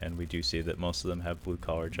baseline, and we do see that most of them have blue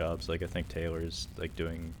collar jobs. Like I think Taylor's like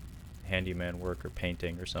doing handyman work or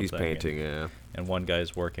painting or something. He's painting, yeah. And one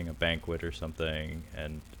guy's working a banquet or something,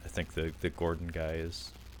 and I think the Gordon guy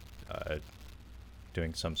is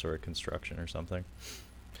doing some sort of construction or something.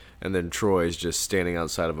 And then Troy's just standing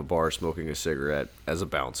outside of a bar smoking a cigarette as a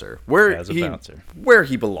bouncer. Where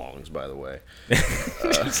he belongs, by the way.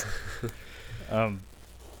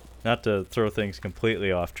 Not to throw things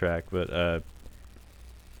completely off track, but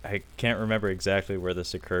I can't remember exactly where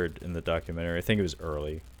this occurred in the documentary. I think it was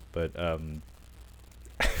early, but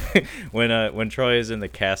when Troy is in the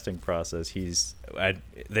casting process,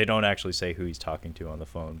 they don't actually say who he's talking to on the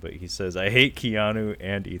phone, but he says, "I hate Keanu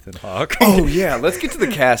and Ethan Hawke." Oh yeah, let's get to the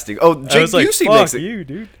casting. Oh, Jake Busey makes it. You,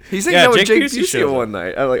 dude. He's hanging out with Jake Busey shows one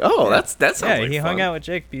night. I'm like, oh, that sounds like he fun. hung out with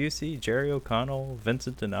Jake Busey, Jerry O'Connell,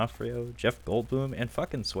 Vincent D'Onofrio, Jeff Goldblum, and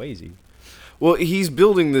fucking Swayze. Well, he's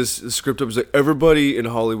building this script up. It's like everybody in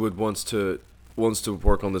Hollywood wants to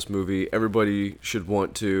work on this movie. Everybody should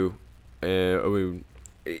want to. I mean,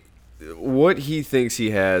 what he thinks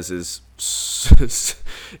he has is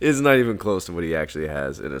not even close to what he actually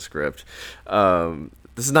has in a script.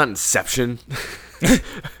 This is not Inception.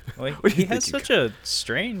 Well, he has such a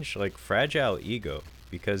strange, like, fragile ego,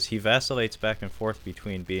 because he vacillates back and forth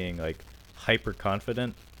between being like hyper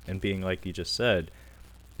confident and being like you just said,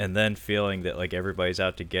 and then feeling that like everybody's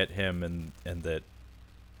out to get him, and that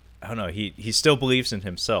I don't know, he still believes in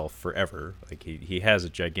himself forever. Like he has a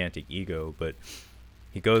gigantic ego, but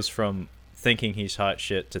he goes from thinking he's hot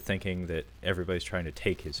shit to thinking that everybody's trying to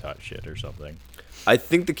take his hot shit or something. I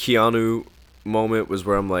think the Keanu moment was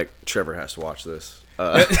where I'm like, Trevor has to watch this.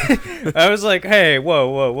 I was like, hey,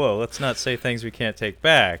 whoa, let's not say things we can't take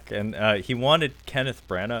back. And he wanted Kenneth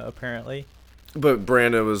Branagh, apparently. But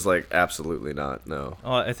Branagh was like, absolutely not, no.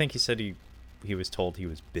 Oh, I think he said he was told he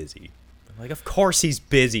was busy. I'm like, of course he's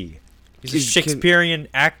busy. He's a Shakespearean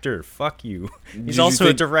actor. Fuck you. He's also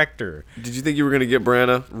a director. Did you think you were going to get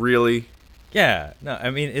Branagh? Really? Yeah. No,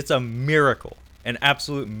 I mean, it's a miracle. An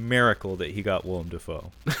absolute miracle that he got Willem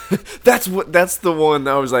Dafoe. That's the one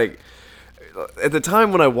I was like, at the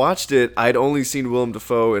time when I watched it, I'd only seen Willem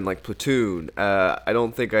Dafoe in like Platoon. I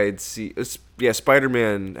don't think I'd see. Yeah,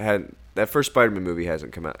 Spider-Man had that first Spider-Man movie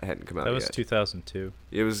hadn't come out yet. That was 2002.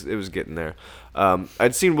 It was getting there.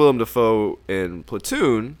 I'd seen Willem Dafoe in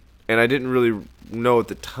Platoon, and I didn't really know at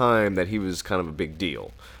the time that he was kind of a big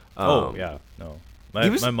deal. Yeah, no.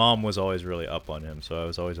 My mom was always really up on him, so I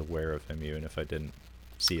was always aware of him, even if I didn't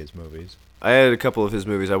see his movies. I had a couple of his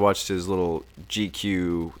movies. I watched his little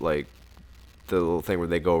GQ, like the little thing where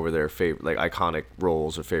they go over their favorite, like iconic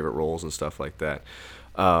roles or favorite roles and stuff like that.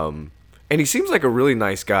 And he seems like a really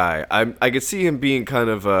nice guy. I could see him being kind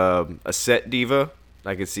of a set diva.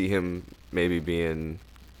 I could see him maybe being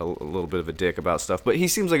a little bit of a dick about stuff, but he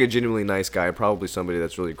seems like a genuinely nice guy. Probably somebody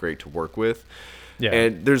that's really great to work with. Yeah.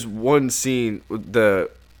 And there's one scene, the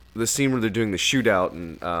scene where they're doing the shootout,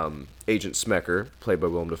 and Agent Smecker, played by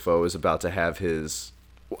Willem Dafoe, is about to have his,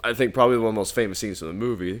 I think probably one of the most famous scenes in the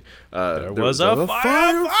movie. There was a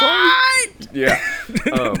firefight! Yeah.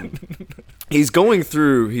 He's going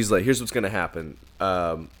through, he's like, here's what's going to happen.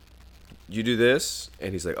 You do this,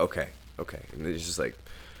 and he's like, okay. And then he's just like,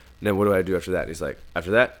 then what do I do after that? And he's like,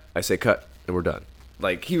 after that, I say cut, and we're done.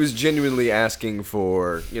 Like, he was genuinely asking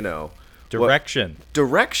for, direction.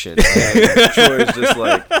 Direction. And Troy's just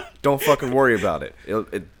like, don't fucking worry about it.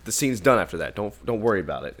 The scene's done after that. Don't worry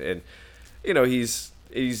about it. And he's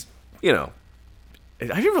I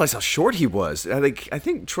didn't realize how short he was. I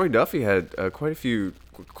think Troy Duffy had quite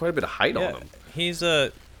a bit of height on him. He's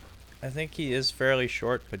I think he is fairly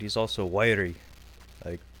short, but he's also wiry.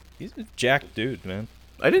 Like, he's a jacked dude, man.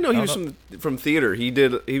 I didn't know he was from theater. He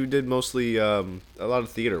did mostly a lot of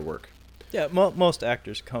theater work. Yeah, most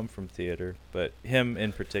actors come from theater, but him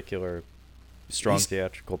in particular, strong He's-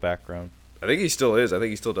 theatrical background, I think he still is. I think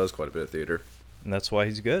he still does quite a bit of theater. and that's why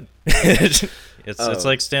he's good. It's Oh.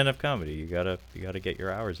 like stand-up comedy. You gotta get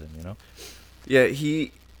your hours in, you know. Yeah,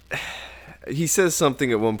 he says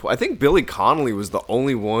something at one point. I think Billy Connolly was the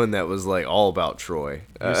only one that was like all about Troy.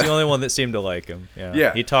 He was the only one that seemed to like him. Yeah,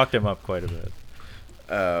 Yeah. he talked him up quite a bit.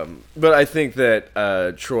 But I think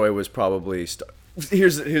that Troy was probably.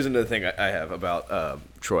 Here's another thing I have about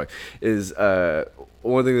Troy is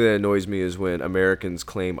one thing that annoys me is when Americans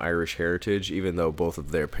claim Irish heritage, even though both of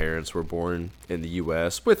their parents were born in the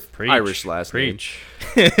U.S. with Preach, Irish last names.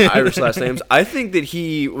 preach. Irish last names. I think that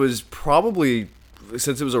he was probably,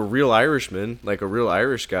 since it was a real Irishman, like a real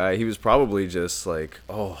Irish guy, he was probably just like,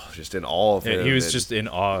 just in awe of him. He was and- just in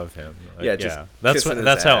awe of him. Yeah, just That's kissing his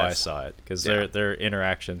that's how I ass. saw it because Yeah. their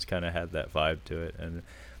interactions kind of had that vibe to it, and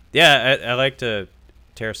yeah, I like to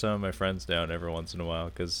tear some of my friends down every once in a while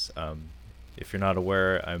because if you're not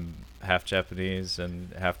aware, I'm half Japanese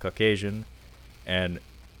and half Caucasian, and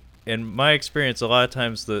in my experience, a lot of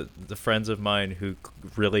times the friends of mine who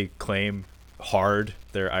really claim hard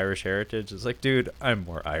their Irish heritage is like, dude, I'm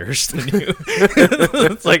more Irish than you.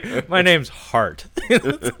 It's like my name's Hart.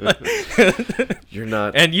 You're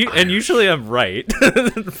not. and usually I'm right.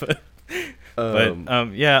 but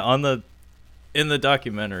Um, yeah, in the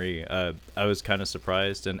documentary, I was kind of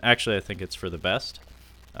surprised, and actually I think it's for the best,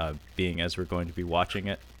 being as we're going to be watching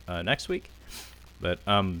it next week. But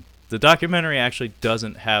the documentary actually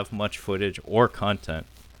doesn't have much footage or content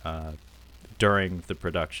during the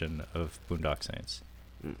production of Boondock Saints.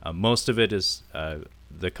 Most of it is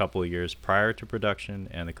the couple of years prior to production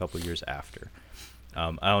and the couple of years after.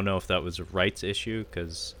 I don't know if that was a rights issue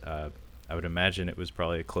because I would imagine it was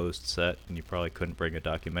probably a closed set and you probably couldn't bring a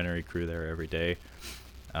documentary crew there every day.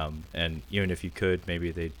 And even if you could,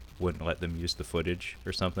 maybe they wouldn't let them use the footage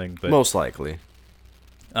or something. But most likely.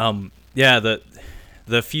 yeah,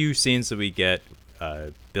 the few scenes that we get,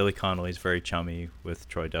 Billy Connolly's very chummy with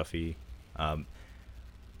Troy Duffy,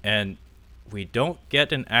 and we don't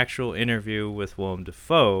get an actual interview with Willem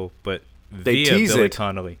Dafoe, but They via tease Billy it.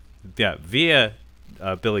 Connolly. Yeah, via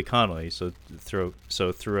Billy Connolly. So through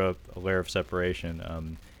a layer of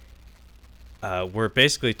separation, we're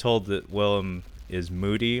basically told that Willem is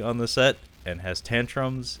moody on the set and has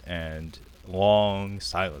tantrums and long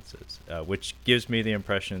silences, which gives me the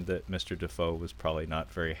impression that Mr. Dafoe was probably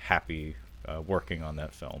not very happy working on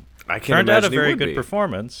that film. I can't Turned out a imagine he very would good be.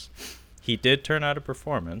 performance. He did turn out a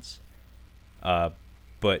performance,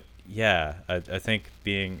 but yeah, I think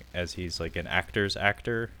being as he's like an actor's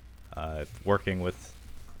actor, working with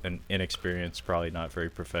an inexperienced, probably not very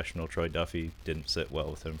professional Troy Duffy didn't sit well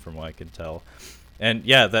with him, from what I can tell. And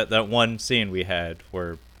yeah, that one scene we had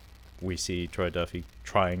where we see Troy Duffy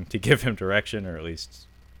trying to give him direction, or at least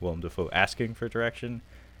Willem Dafoe asking for direction.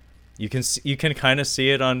 You can kind of see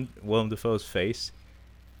it on Willem Dafoe's face,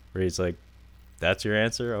 where he's like, "That's your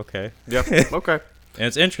answer, okay." Yep. Okay. And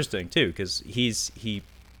it's interesting too, because he,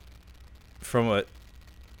 from a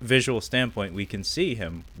visual standpoint, we can see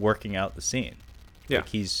him working out the scene. Yeah. Like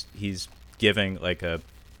he's giving like a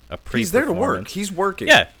pre. He's there to work. He's working.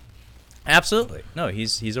 Yeah, absolutely. No,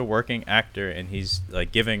 he's a working actor, and he's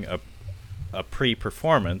like giving a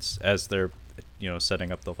pre-performance as they're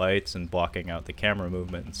setting up the lights and blocking out the camera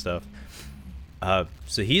movement and stuff.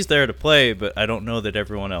 So he's there to play, but I don't know that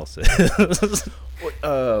everyone else is.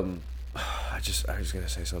 I was gonna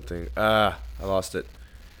say something. I lost it.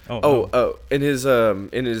 no. In his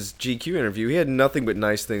GQ interview, he had nothing but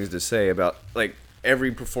nice things to say about like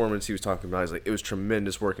every performance he was talking about. He's like, it was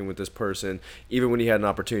tremendous working with this person. Even when he had an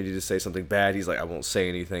opportunity to say something bad, he's like, I won't say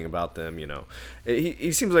anything about them.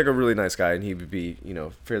 He seems like a really nice guy, and he would be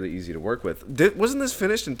fairly easy to work with. Wasn't this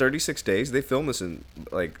finished in 36 days? They filmed this in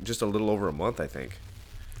like just a little over a month, I think.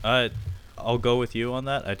 I'll go with you on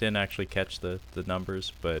that. I didn't actually catch the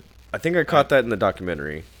numbers, but I think I caught that in the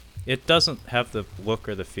documentary. it doesn't have the look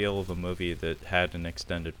or the feel of a movie that had an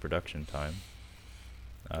extended production time.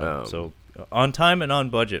 So on time and on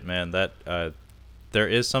budget, man, that there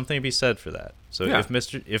is something to be said for that. So Yeah. if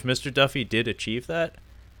Mr. Duffy did achieve that,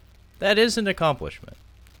 that is an accomplishment.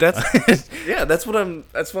 That's what I'm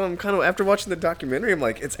kind of, after watching the documentary, I'm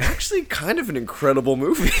like, it's actually kind of an incredible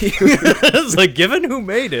movie. It's like, given who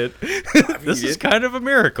made it, this is kind of a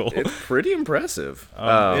miracle. It's pretty impressive.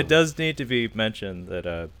 It does need to be mentioned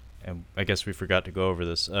that, and I guess we forgot to go over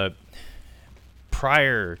this,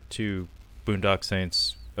 prior to Boondock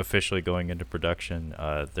Saints officially going into production,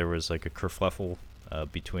 there was like a kerfluffle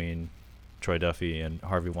between Troy Duffy and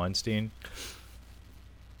Harvey Weinstein.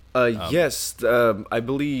 Yes, I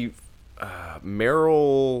believe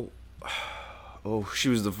Meryl she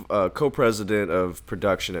was the co-president of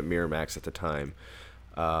production at Miramax at the time.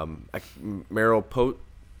 Meryl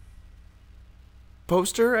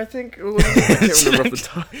Poster, I think. I can't remember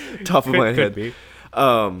off the top of my head. Be.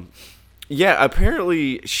 Yeah,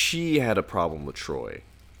 apparently she had a problem with Troy,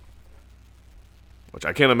 which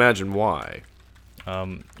I can't imagine why.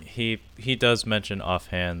 He does mention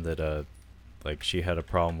offhand that like she had a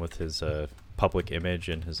problem with his public image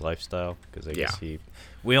and his lifestyle, because I guess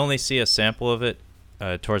we only see a sample of it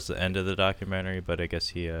towards the end of the documentary, but I guess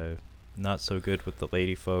he not so good with the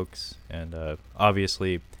lady folks, and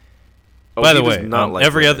obviously. By the way, like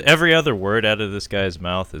every other word out of this guy's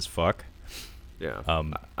mouth is fuck. Yeah.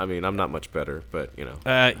 I mean, I'm not much better, but you know.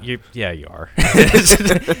 You are.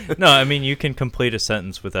 No, I mean you can complete a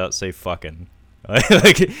sentence without say fucking.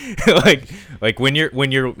 like when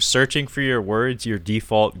you're searching for your words, your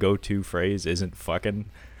default go-to phrase isn't fucking.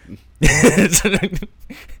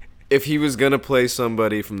 If he was gonna play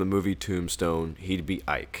somebody from the movie Tombstone, he'd be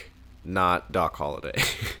Ike, not Doc Holliday.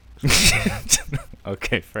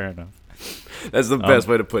 Okay, fair enough. That's the best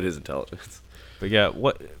way to put his intelligence. But yeah,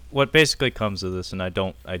 what basically comes of this, and I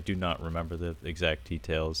do not remember the exact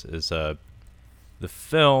details, is the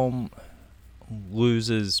film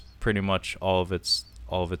loses pretty much all of its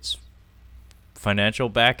financial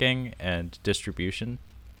backing and distribution,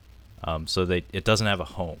 so it doesn't have a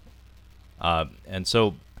home, and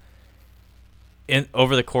so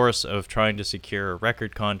over the course of trying to secure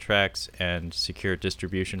record contracts and secure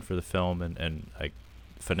distribution for the film and like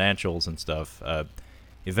financials and stuff,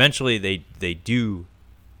 eventually they do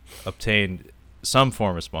obtain some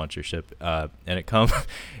form of sponsorship, and it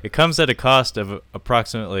comes at a cost of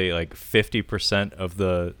approximately like 50% of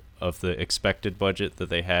the expected budget that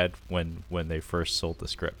they had when they first sold the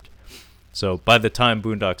script. So by the time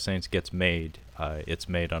Boondock Saints gets made, it's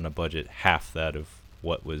made on a budget half that of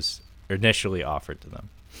what was initially offered to them.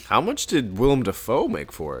 How much did Willem Dafoe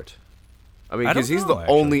make for it? I mean, because he's the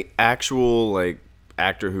actually. only actual like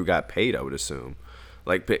actor who got paid, I would assume,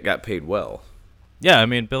 like got paid well. Yeah, I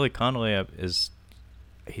mean Billy Connolly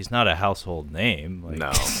he's not a household name. Like,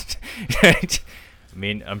 no. I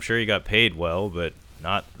mean, I'm sure he got paid well, but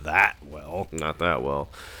not that well. Not that well.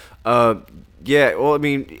 Yeah, well, I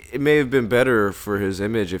mean, it may have been better for his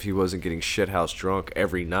image if he wasn't getting shithouse drunk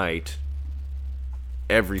every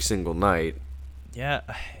single night. Yeah.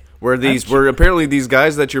 Where apparently these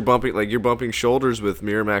guys that you're bumping shoulders with,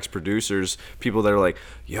 Miramax producers, people that are like,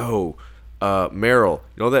 yo, Meryl,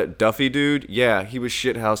 you know that Duffy dude? Yeah, he was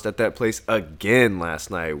shithoused at that place again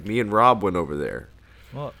last night. Me and Rob went over there.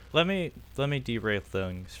 Well, let me derail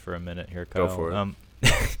things for a minute here, Kyle. Go for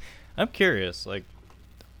it. I'm curious, like,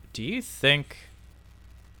 do you think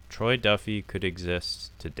Troy Duffy could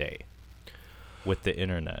exist today with the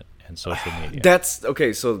internet and social media? That's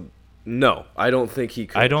okay. So no, I don't think he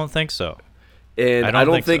could. I don't think so. And I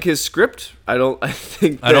don't think so. his script. I don't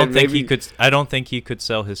think he could. I don't think he could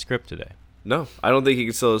sell his script today. No, I don't think he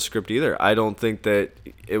could sell his script either. I don't think that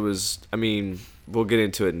it was. I mean, we'll get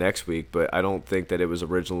into it next week, but I don't think that it was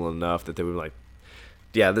original enough that they would be like,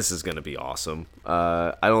 yeah, this is gonna be awesome.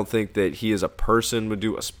 I don't think that he as a person would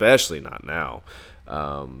do, especially not now.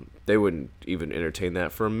 They wouldn't even entertain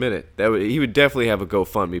that for a minute. He would definitely have a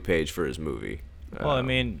GoFundMe page for his movie. Well, I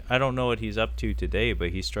mean, I don't know what he's up to today, but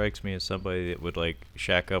he strikes me as somebody that would like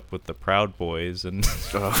shack up with the Proud Boys and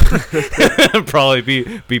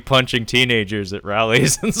probably be punching teenagers at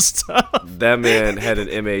rallies and stuff. That man had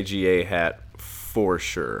an MAGA hat for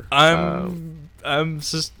sure. I'm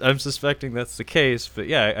suspecting that's the case, but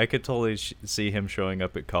yeah, I could totally see him showing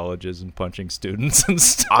up at colleges and punching students and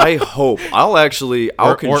stuff. I hope. I'll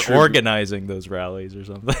organizing those rallies or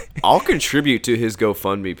something. I'll contribute to his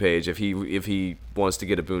GoFundMe page if he wants to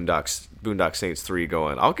get a Boondock Saints 3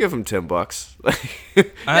 going. I'll give him $10.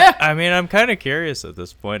 I mean, I'm kind of curious at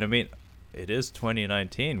this point. I mean, it is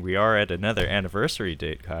 2019. We are at another anniversary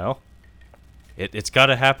date, Kyle. It's got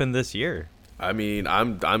to happen this year. I mean,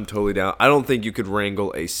 I'm totally down. I don't think you could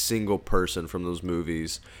wrangle a single person from those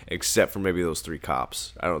movies except for maybe those 3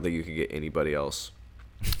 cops. I don't think you could get anybody else.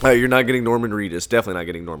 You're not getting Norman Reedus. Definitely not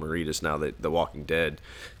getting Norman Reedus now that The Walking Dead.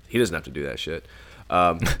 He doesn't have to do that shit.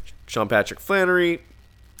 Sean Patrick Flannery,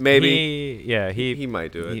 maybe. He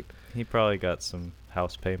might do it. He probably got some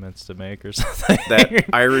house payments to make or something. That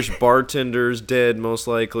Irish bartender's dead, most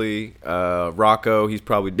likely. Rocco, he's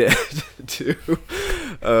probably dead too.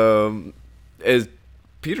 As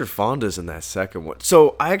Peter Fonda's in that second one.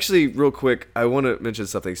 So I actually, real quick, I want to mention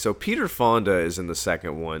something. So Peter Fonda is in the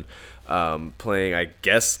second one, playing, I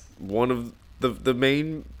guess, one of the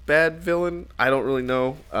main bad villain. I don't really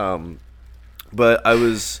know. But I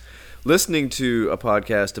was listening to a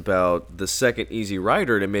podcast about the second Easy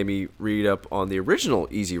Rider, and it made me read up on the original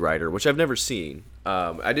Easy Rider, which I've never seen.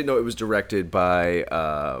 I didn't know it was directed by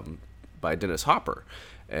Dennis Hopper,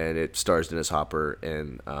 and it stars Dennis Hopper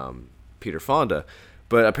and Peter Fonda.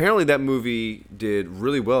 But apparently that movie did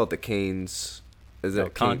really well at the Cannes, the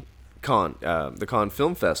Cannes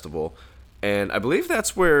Film Festival, and I believe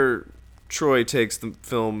that's where Troy takes the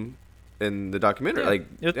film in the documentary.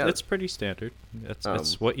 Yeah, it's pretty standard.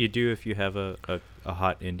 It's what you do if you have a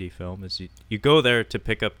hot indie film. Is you go there to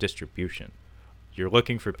pick up distribution. You're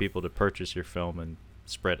looking for people to purchase your film and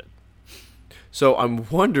spread it. So I'm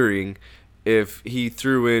wondering if he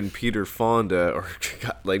threw in Peter Fonda, or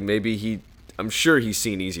like maybe I'm sure he's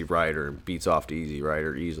seen Easy Rider and beats off to Easy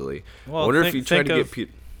Rider easily. Well, I wonder if he tried to get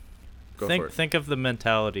Peter. Think of the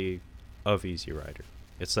mentality of Easy Rider.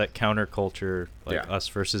 It's that counterculture, us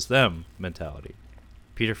versus them mentality.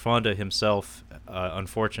 Peter Fonda himself,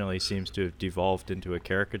 unfortunately, seems to have devolved into a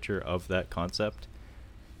caricature of that concept.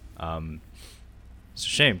 It's a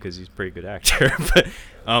shame because he's a pretty good actor. But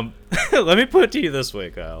let me put it to you this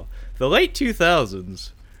way, Kyle. The late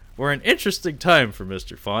 2000s were an interesting time for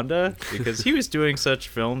Mr. Fonda because he was doing such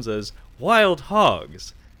films as Wild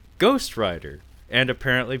Hogs, Ghost Rider, and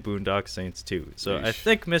apparently Boondock Saints 2. So I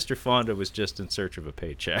think Mr. Fonda was just in search of a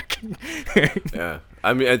paycheck. Yeah.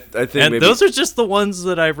 I mean, I think and maybe those are just the ones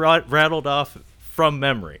that I rattled off from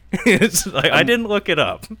memory. It's like I didn't look it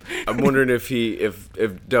up. I'm wondering if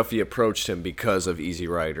Duffy approached him because of Easy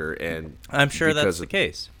Rider, and I'm sure that's the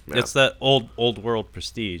case. Yeah. It's that old world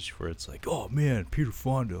prestige where it's like, oh man, Peter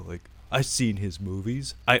Fonda, like I've seen his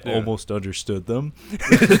movies. I almost understood them.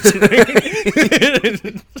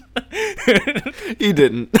 He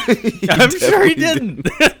didn't. I'm sure he didn't.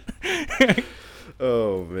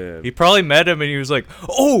 Oh man. He probably met him and he was like,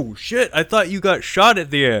 "Oh shit, I thought you got shot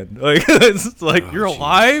at the end. Like, it's like you're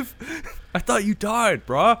alive? I thought you died,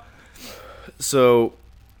 brah." So,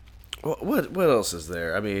 what else is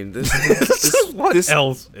there? I mean, this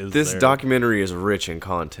documentary is rich in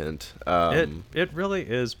content. It really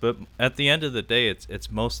is, but at the end of the day,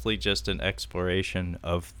 it's mostly just an exploration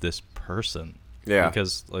of this person. Yeah.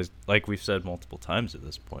 Because like we've said multiple times at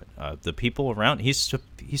this point, the people around he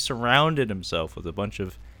surrounded himself with a bunch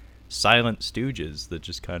of silent stooges that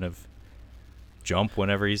just kind of jump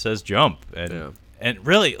whenever he says jump, and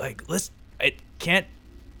really it can't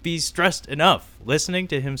be stressed enough listening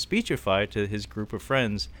to him speechify to his group of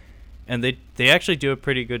friends, and they actually do a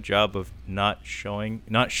pretty good job of not showing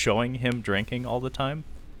him drinking all the time,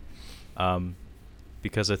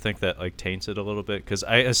 because I think that like taints it a little bit, because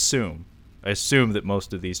I assume that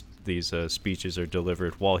most of these speeches are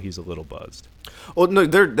delivered while he's a little buzzed. Well, no,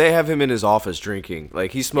 they have him in his office drinking.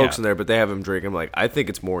 Like he smokes in there, but they have him drinking. Like I think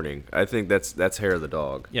it's morning. I think that's hair of the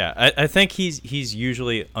dog. Yeah, I think he's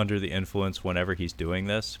usually under the influence whenever he's doing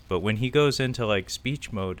this. But when he goes into like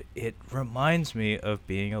speech mode, it reminds me of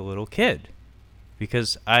being a little kid,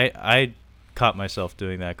 because I caught myself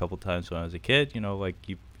doing that a couple times when I was a kid. You know, like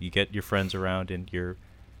you get your friends around and you're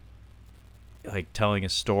like telling a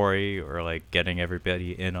story or like getting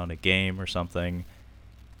everybody in on a game or something,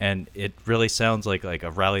 and it really sounds like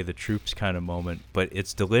a rally the troops kind of moment, but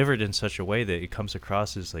it's delivered in such a way that it comes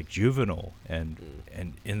across as like juvenile and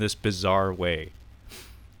in this bizarre way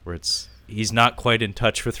where he's not quite in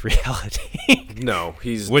touch with reality. No,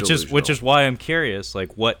 he's which delusional. is why I'm curious,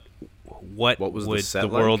 like what was would the set the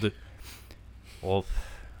like? world well,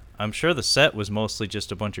 I'm sure the set was mostly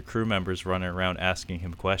just a bunch of crew members running around asking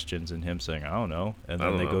him questions and him saying, "I don't know," and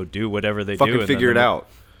then they go do whatever they do. Fucking figure it out.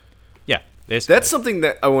 Yeah, basically. That's something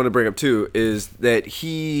that I want to bring up too. Is that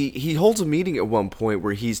he holds a meeting at one point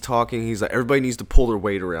where he's talking. He's like, "Everybody needs to pull their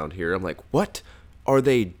weight around here." I'm like, "What are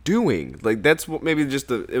they doing?" Like that's what maybe it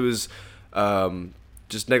was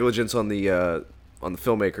just negligence on the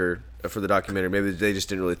filmmaker for the documentary. Maybe they just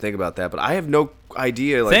didn't really think about that. But I have no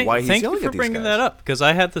idea why he's yelling at these guys. Thank you for bringing that up, because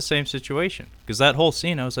I had the same situation. Because that whole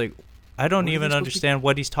scene, I was like, I don't even understand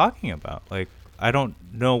what he's talking about. Like, I don't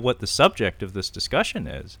know what the subject of this discussion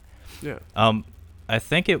is. Yeah. I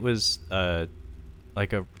think it was the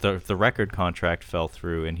record contract fell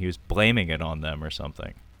through, and he was blaming it on them or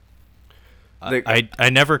something. I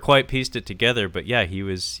never quite pieced it together, but yeah, he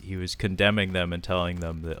was condemning them and telling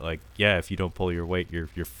them that, like, yeah, if you don't pull your weight,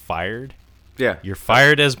 you're fired. Yeah, you're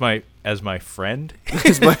fired as my friend.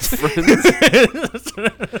 As my friend.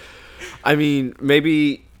 I mean,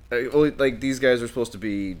 maybe like these guys are supposed to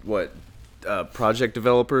be what project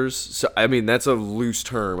developers. So I mean, that's a loose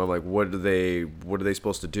term. I'm like, what are they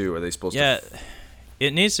supposed to do? Are they supposed to? Yeah,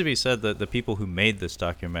 it needs to be said that the people who made this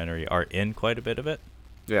documentary are in quite a bit of it.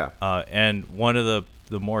 Yeah. And one of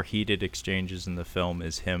the more heated exchanges in the film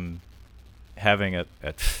is him having a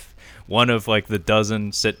one of like the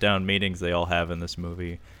dozen sit-down meetings they all have in this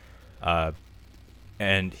movie,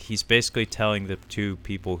 and he's basically telling the two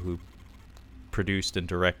people who produced and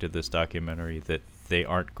directed this documentary that they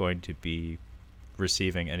aren't going to be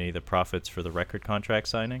receiving any of the profits for the record contract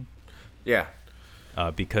signing. Yeah.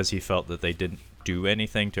 Because he felt that they didn't do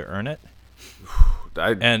anything to earn it.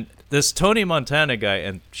 And this Tony Montana guy,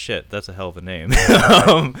 and shit, that's a hell of a name.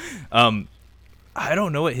 I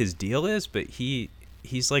don't know what his deal is, but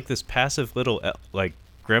he's like this passive little like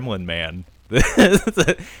gremlin man.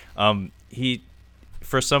 He,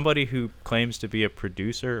 for somebody who claims to be a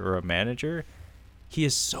producer or a manager, he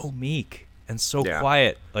is so meek and so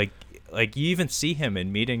quiet. Like you even see him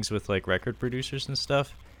in meetings with like record producers and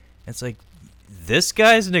stuff. It's like, this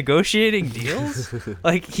guy's negotiating deals.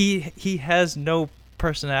 Like he has no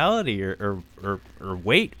personality or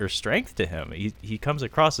weight or strength to him. He comes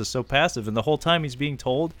across as so passive, and the whole time he's being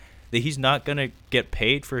told that he's not gonna get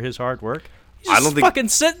paid for his hard work. He's just fucking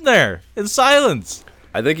sitting there in silence.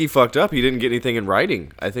 I think he fucked up. He didn't get anything in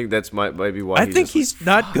writing. I think that's might be why. I think he's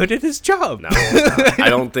not good at his job. No, I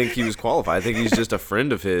don't think he was qualified. I think he's just a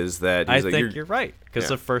friend of his that. He's think you're right, because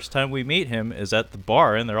the first time we meet him is at the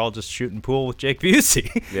bar, and they're all just shooting pool with Jake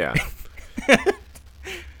Busey. Yeah.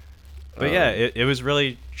 But yeah, it was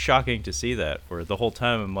really shocking to see that. Where the whole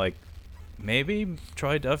time I'm like, maybe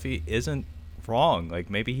Troy Duffy isn't wrong. Like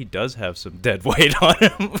maybe he does have some dead weight on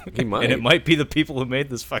him. He might, and it might be the people who made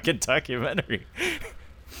this fucking documentary.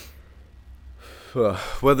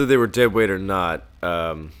 Whether they were dead weight or not,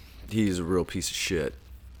 he's a real piece of shit.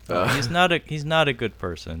 He's not a good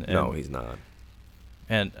person. And, no, he's not.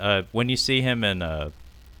 And when you see him in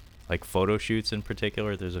like photo shoots in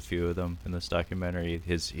particular, there's a few of them in this documentary.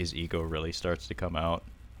 His ego really starts to come out.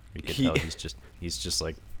 You can tell he's just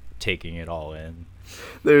like taking it all in.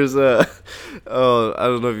 There's I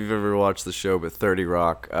don't know if you've ever watched the show, but 30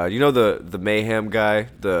 Rock. You know the Mayhem guy,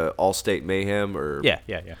 the Allstate Mayhem, or yeah.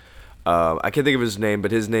 I can't think of his name, but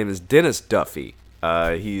his name is Dennis Duffy.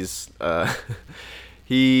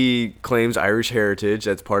 He claims Irish heritage.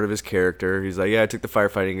 That's part of his character. He's like, yeah, I took the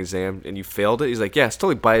firefighting exam, and you failed it. He's like, yeah, it's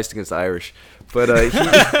totally biased against the Irish. But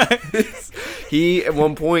he at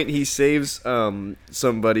one point he saves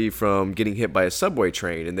somebody from getting hit by a subway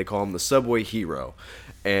train, and they call him the subway hero.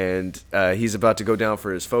 And he's about to go down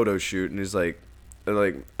for his photo shoot, and he's like,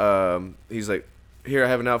 here, I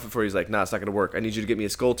have an outfit for you. He's like, nah, it's not going to work. I need you to get me a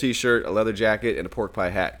Skull t-shirt, a leather jacket, and a pork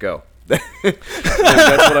pie hat. Go. That's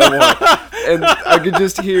what I want. And I could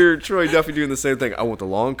just hear Troy Duffy doing the same thing. I want the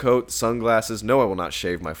long coat, the sunglasses. No, I will not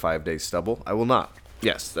shave my 5-day stubble. I will not.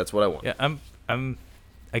 Yes, that's what I want. Yeah, I'm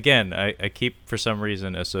again, I keep for some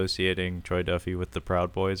reason associating Troy Duffy with the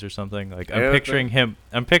Proud Boys or something. Like I'm picturing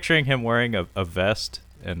him wearing a vest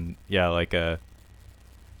and like a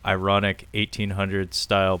ironic 1800s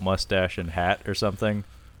style mustache and hat or something.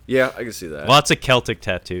 Yeah, I can see that. Lots of Celtic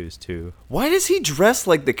tattoos too. Why does he dress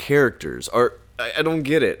like the characters? Or I don't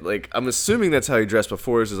get it. Like I'm assuming that's how he dressed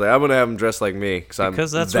before. It's just like, I'm gonna have him dress like me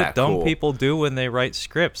because that's what dumb people do when they write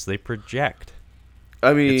scripts. They project.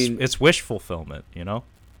 I mean, it's wish fulfillment, you know.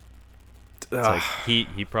 It's like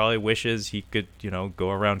he probably wishes he could, go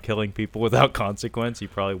around killing people without consequence. He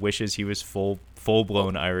probably wishes he was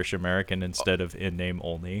full-blown Irish American instead of in name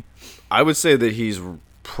only. I would say that he's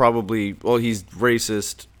probably he's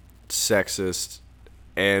racist, sexist,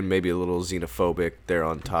 and maybe a little xenophobic there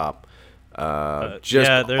on top. There's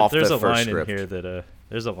a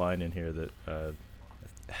line in here that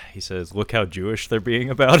he says, "Look how Jewish they're being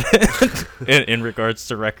about it," in regards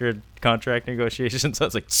to record contract negotiations. I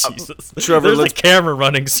was like, Jesus, Trevor, there's a camera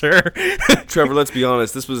running, sir. Trevor, let's be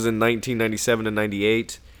honest. This was in 1997 and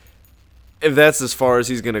 98. If that's as far as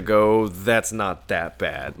he's gonna go, that's not that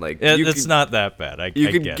bad. Like it's not that bad. You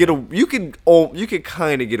could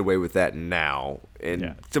kind of get away with that now,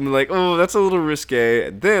 and something like, oh, that's a little risque.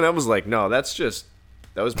 Then I was like, no, that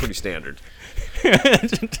was pretty standard.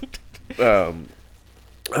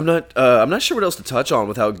 I'm not sure what else to touch on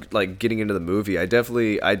without like getting into the movie. I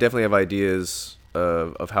definitely have ideas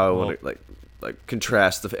of how I want to like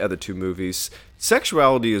contrast the other two movies.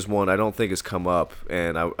 Sexuality is one I don't think has come up,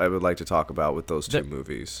 and I would like to talk about with those two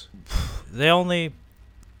movies. They only,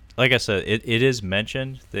 like I said, it is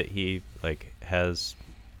mentioned that he like has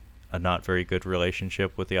a not very good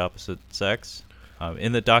relationship with the opposite sex.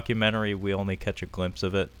 In the documentary, we only catch a glimpse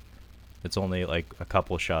of it. It's only like a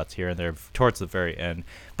couple shots here and there towards the very end.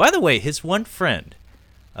 By the way, his one friend,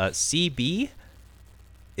 CB,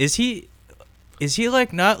 is he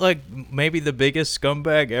like not like maybe the biggest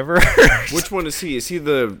scumbag ever? Which one is he? Is he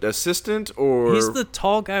the assistant or? He's the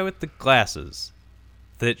tall guy with the glasses.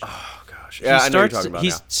 Oh God, gosh. Yeah, I know you're talking about he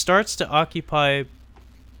now. starts to occupy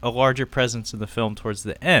a larger presence in the film towards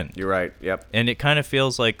the end. You're right. Yep. And it kind of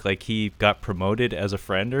feels like he got promoted as a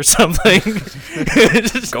friend or something.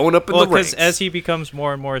 Going up in the ranks. Because as he becomes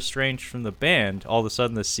more and more estranged from the band, all of a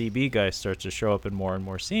sudden the CB guy starts to show up in more and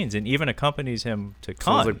more scenes and even accompanies him to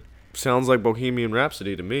con. Sounds like Bohemian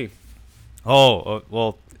Rhapsody to me.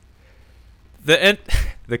 Well, the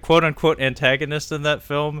quote unquote antagonist in that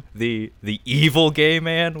film, the evil gay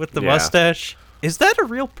man with the mustache, is that a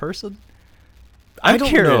real person? I'm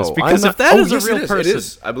curious know. because if that is a real person, it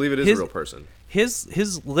is. I believe it is a real person.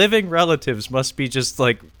 His living relatives must be just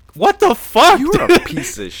like, what the fuck? You're a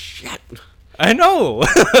piece of shit. I know.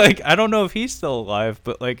 Like, I don't know if he's still alive,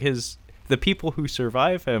 but like the people who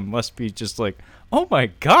survive him must be just like, oh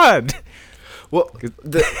my god. Well,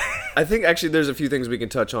 I think actually there's a few things we can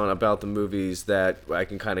touch on about the movies that I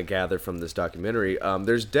can kind of gather from this documentary.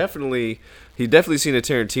 He's definitely seen a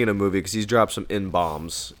Tarantino movie because he's dropped some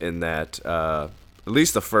N-bombs in that. At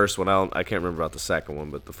least the first one. I can't remember about the second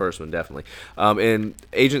one, but the first one definitely. And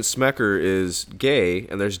Agent Smecker is gay,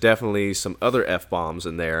 and there's definitely some other F-bombs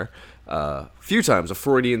in there. A few times, a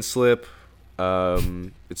Freudian slip.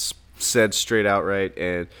 It's said straight out right,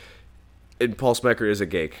 and Paul Smecker is a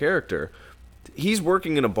gay character. He's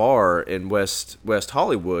working in a bar in West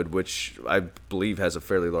Hollywood, which I believe has a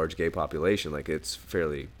fairly large gay population. Like, it's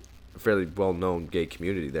fairly well-known gay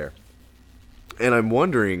community there. And I'm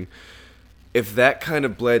wondering if that kind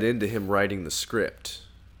of bled into him writing the script.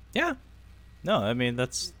 Yeah. No, I mean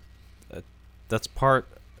that's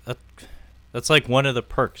like one of the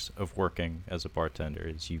perks of working as a bartender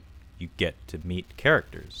is you get to meet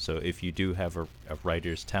characters. So if you do have a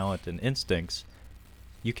writer's talent and instincts,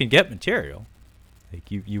 you can get material.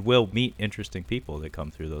 Like you will meet interesting people that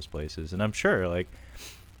come through those places, and I'm sure like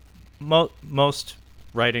most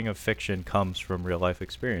writing of fiction comes from real life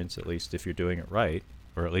experience, at least if you're doing it right,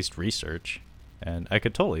 or at least research. And I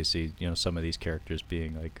could totally see some of these characters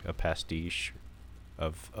being like a pastiche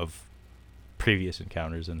of previous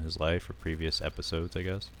encounters in his life or previous episodes, I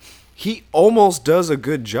guess. He almost does a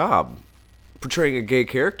good job portraying a gay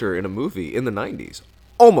character in a movie in the 90s.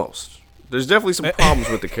 Almost. There's definitely some problems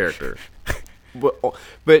with the character.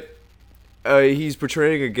 But he's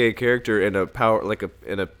portraying a gay character in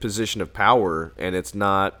in a position of power, and it's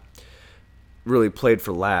not really played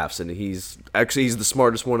for laughs. And he's the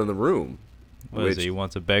smartest one in the room. What is it? He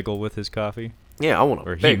wants a bagel with his coffee? Yeah, I want a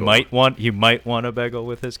bagel. He might want a bagel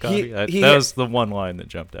with his coffee. That was the one line that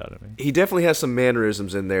jumped out at me. He definitely has some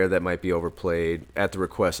mannerisms in there that might be overplayed at the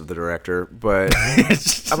request of the director. But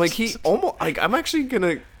I'm like, I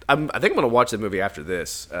think I'm gonna watch that movie after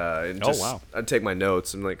this. And I'd take my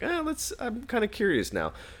notes. I'm like, I'm kind of curious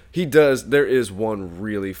now. There is one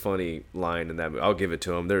really funny line in that movie. I'll give it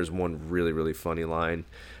to him. There's one really, really funny line.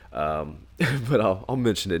 But I'll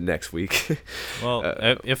mention it next week. Well,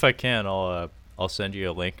 if I can, I'll send you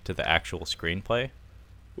a link to the actual screenplay,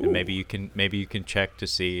 and maybe you can check to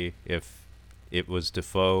see if it was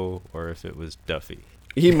Defoe or if it was Duffy.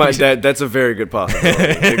 He might. That's a very good possibility.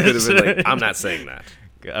 It could have been like, I'm not saying that.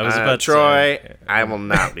 I was about Troy, to say, I will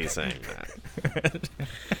not be saying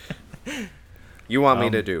that. You want me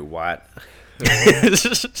to do what?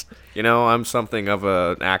 I'm something of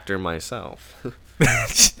an actor myself.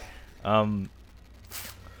 Oh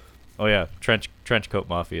yeah, trench coat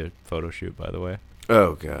mafia photo shoot, by the way.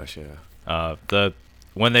 Oh gosh, yeah.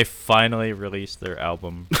 When they finally released their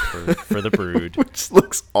album for the Brood, which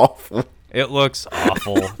looks awful. It looks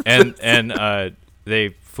awful, and they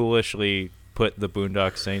foolishly put the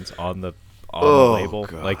Boondock Saints on the label.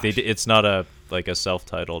 Gosh. Like it's not a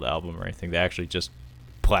self-titled album or anything. They actually just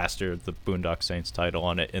plastered the Boondock Saints title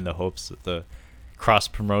on it in the hopes that the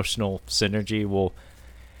cross-promotional synergy will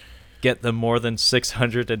get them more than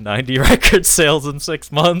 690 record sales in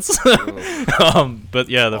 6 months. But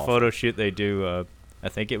yeah, the photo shoot they do, I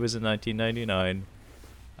think it was in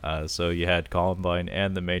 1999. So you had Columbine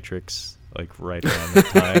and The Matrix like right around the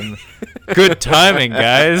time. Good timing,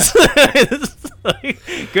 guys.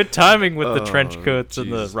 Good timing with the trench coats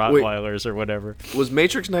and the Rottweilers or whatever. Was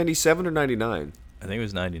Matrix 97 or 99? I think it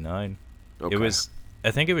was 99. Okay.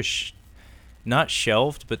 I think it was not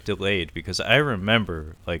shelved but delayed, because I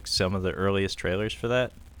remember like some of the earliest trailers for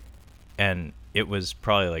that, and it was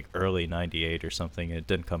probably like early 98 or something, and it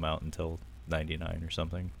didn't come out until 99 or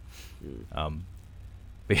something.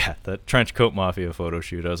 But yeah, that Trench Coat Mafia photo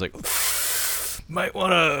shoot, I was like, might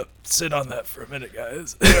want to sit on that for a minute,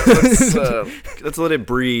 guys. Yeah, let's let it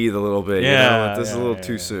breathe a little bit. Yeah, this is a little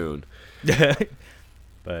too soon.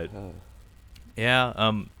 But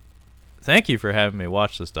yeah, thank you for having me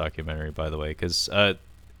watch this documentary, by the way, because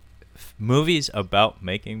movies about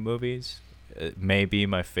making movies may be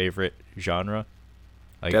my favorite genre.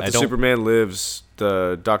 Like, Death I of don't, Superman Lives,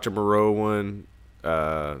 the Dr. Moreau one.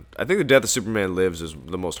 I think the Death of Superman Lives is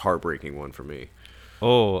the most heartbreaking one for me.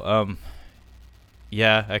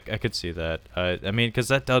 Yeah, I could see that. I mean,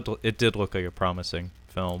 because it did look like a promising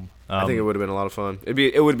film. I think it would have been a lot of fun.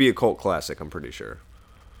 It would be a cult classic, I'm pretty sure.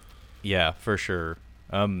 Yeah, for sure.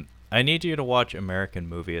 I need you to watch American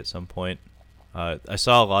Movie at some point. I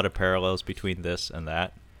saw a lot of parallels between this and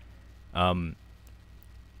that.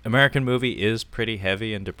 American Movie is pretty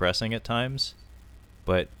heavy and depressing at times,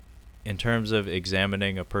 but in terms of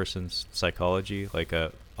examining a person's psychology, like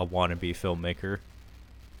a wannabe filmmaker,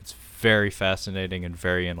 it's very fascinating and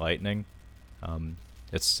very enlightening.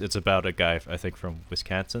 It's about a guy, I think, from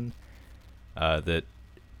Wisconsin, that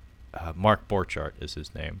Mark Borchardt is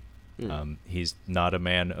his name. He's not a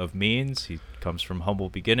man of means. He comes from humble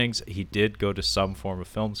beginnings. He did go to some form of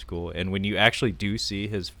film school, and when you actually do see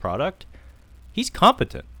his product, he's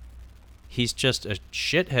competent. He's just a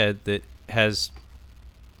shithead that has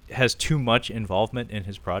too much involvement in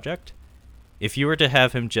his project. If you were to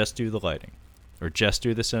have him just do the lighting or just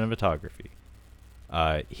do the cinematography,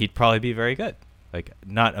 he'd probably be very good. Like,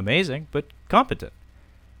 not amazing, but competent.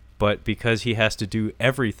 But because he has to do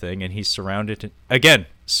everything and he's surrounded again,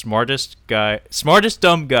 smartest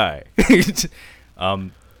dumb guy.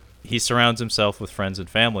 He surrounds himself with friends and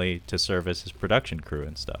family to serve as his production crew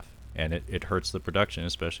and stuff. And it hurts the production,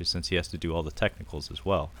 especially since he has to do all the technicals as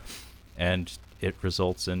well. And it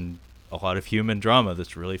results in a lot of human drama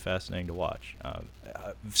that's really fascinating to watch.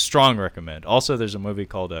 Strong recommend. Also, there's a movie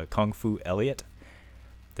called Kung Fu Elliot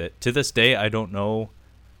that to this day I don't know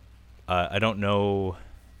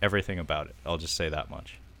everything about it. I'll just say that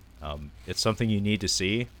much. It's something you need to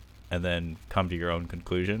see and then come to your own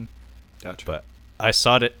conclusion. Gotcha. But I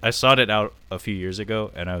sought it out a few years ago,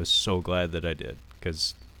 and I was so glad that I did,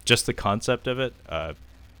 because just the concept of it, a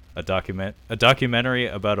documentary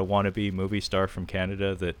about a wannabe movie star from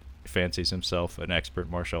Canada that fancies himself an expert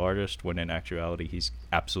martial artist when in actuality he's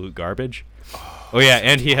absolute garbage. Oh yeah,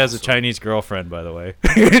 and he has a Chinese girlfriend, by the way.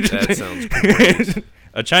 That sounds great.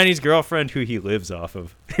 A Chinese girlfriend who he lives off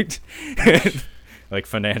of, like,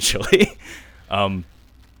 financially.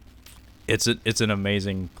 It's an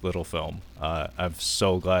amazing little film. I'm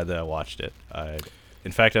so glad that I watched it.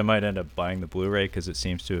 In fact, I might end up buying the Blu-ray because it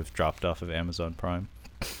seems to have dropped off of Amazon Prime.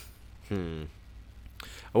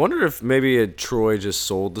 I wonder if maybe Troy just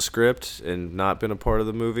sold the script and not been a part of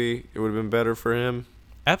the movie. It would have been better for him.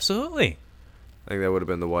 Absolutely. I think that would have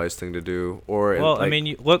been the wise thing to do. Or Well, I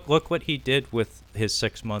mean, look what he did with his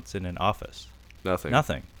 6 months in an office.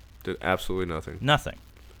 nothing. Did absolutely nothing. Nothing.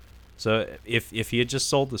 So if he had just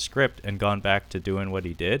sold the script and gone back to doing what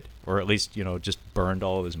he did, or at least, just burned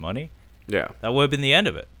all of his money, Yeah. that would have been the end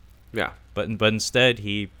of it. Yeah. But instead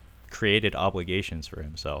he created obligations for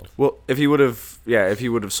himself. Well, if he would have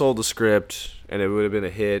sold the script and it would have been a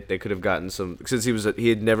hit, they could have gotten some, since he's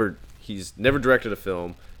never directed a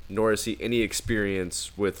film, nor has he any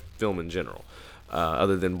experience with film in general,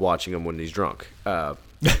 other than watching him when he's drunk.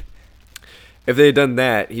 If they had done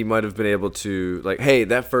that, he might have been able to, like, hey,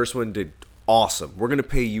 that first one did awesome. We're gonna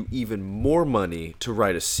pay you even more money to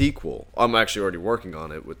write a sequel. I'm actually already working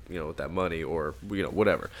on it with that money, or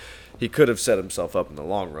whatever. He could have set himself up in the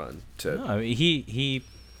long run to. No, I mean,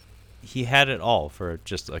 he had it all for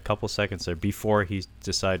just a couple seconds there before he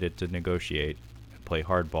decided to negotiate, play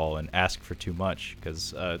hardball, and ask for too much,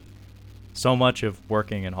 because so much of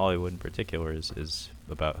working in Hollywood in particular is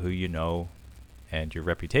about who you know and your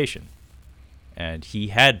reputation, and he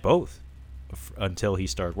had both until he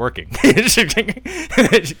started working,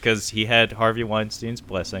 because he had Harvey Weinstein's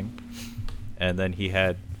blessing, and then he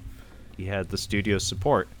had the studio's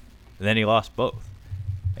support, and then he lost both.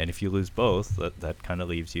 And if you lose both, that kind of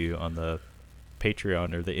leaves you on the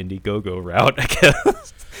Patreon or the Indiegogo route, I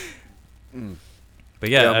guess. But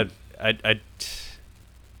yeah, I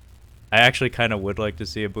actually kind of would like to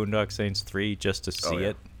see a Boondock Saints 3 just to see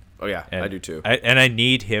it. Oh yeah, And I do too. I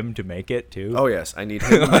need him to make it too. Oh yes, I need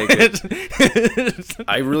him to make it.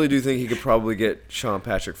 I really do think he could probably get Sean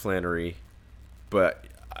Patrick Flannery, but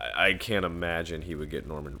I can't imagine he would get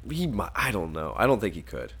Norman. I don't know. I don't think he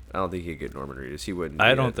could. I don't think he'd get Norman Reedus. He wouldn't.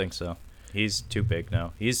 I don't think so. He's too big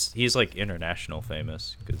now. He's like international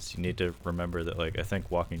famous, because you need to remember that, like, I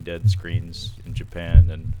think Walking Dead screens in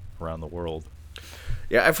Japan and around the world.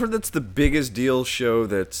 Yeah, I've heard that's the biggest deal show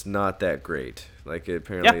that's not that great. Like,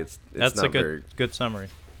 apparently it's that's not a good summary.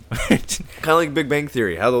 kind of like Big Bang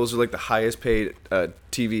Theory. How those are like the highest paid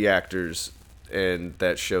TV actors, and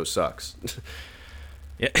that show sucks.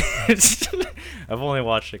 Yeah, I've only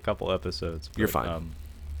watched a couple episodes. You're fine.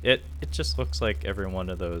 It just looks like every one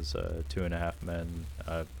of those Two and a Half Men.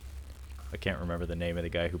 I can't remember the name of the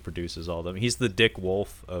guy who produces all of them. He's the Dick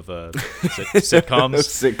Wolf of sitcoms.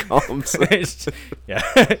 Sitcoms. Yeah,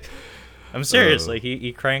 I'm serious. Like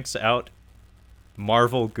he cranks out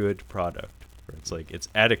Marvel good product. Where it's like it's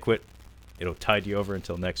adequate. It'll tide you over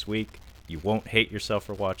until next week. You won't hate yourself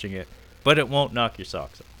for watching it, but it won't knock your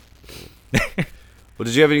socks off. Well,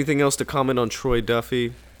 did you have anything else to comment on Troy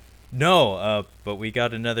Duffy? No, but we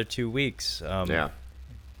got another 2 weeks. Yeah.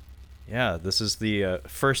 Yeah, this is the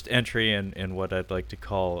first entry in what I'd like to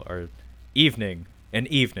call our evening, an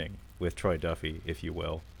evening with Troy Duffy, if you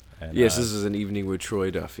will. And, Yes, this is an evening with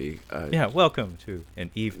Troy Duffy. Yeah, welcome to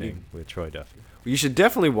an evening with Troy Duffy. You should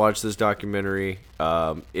definitely watch this documentary.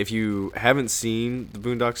 If you haven't seen the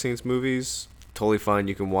Boondock Saints movies, totally fine.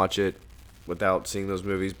 You can watch it without seeing those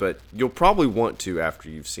movies, but you'll probably want to after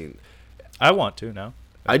you've seen. I want to now.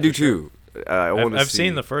 I do too. I've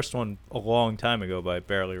seen the first one a long time ago, but I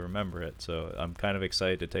barely remember it. So I'm kind of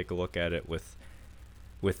excited to take a look at it with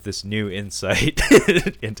this new insight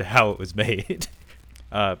into how it was made.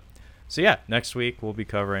 So yeah, next week we'll be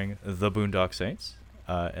covering the Boondock Saints,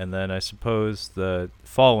 and then I suppose the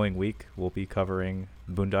following week we'll be covering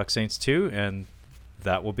Boondock Saints 2, and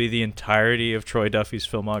that will be the entirety of Troy Duffy's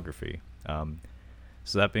filmography.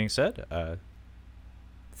 So that being said,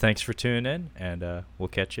 thanks for tuning in, and we'll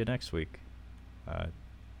catch you next week.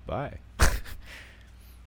 Bye.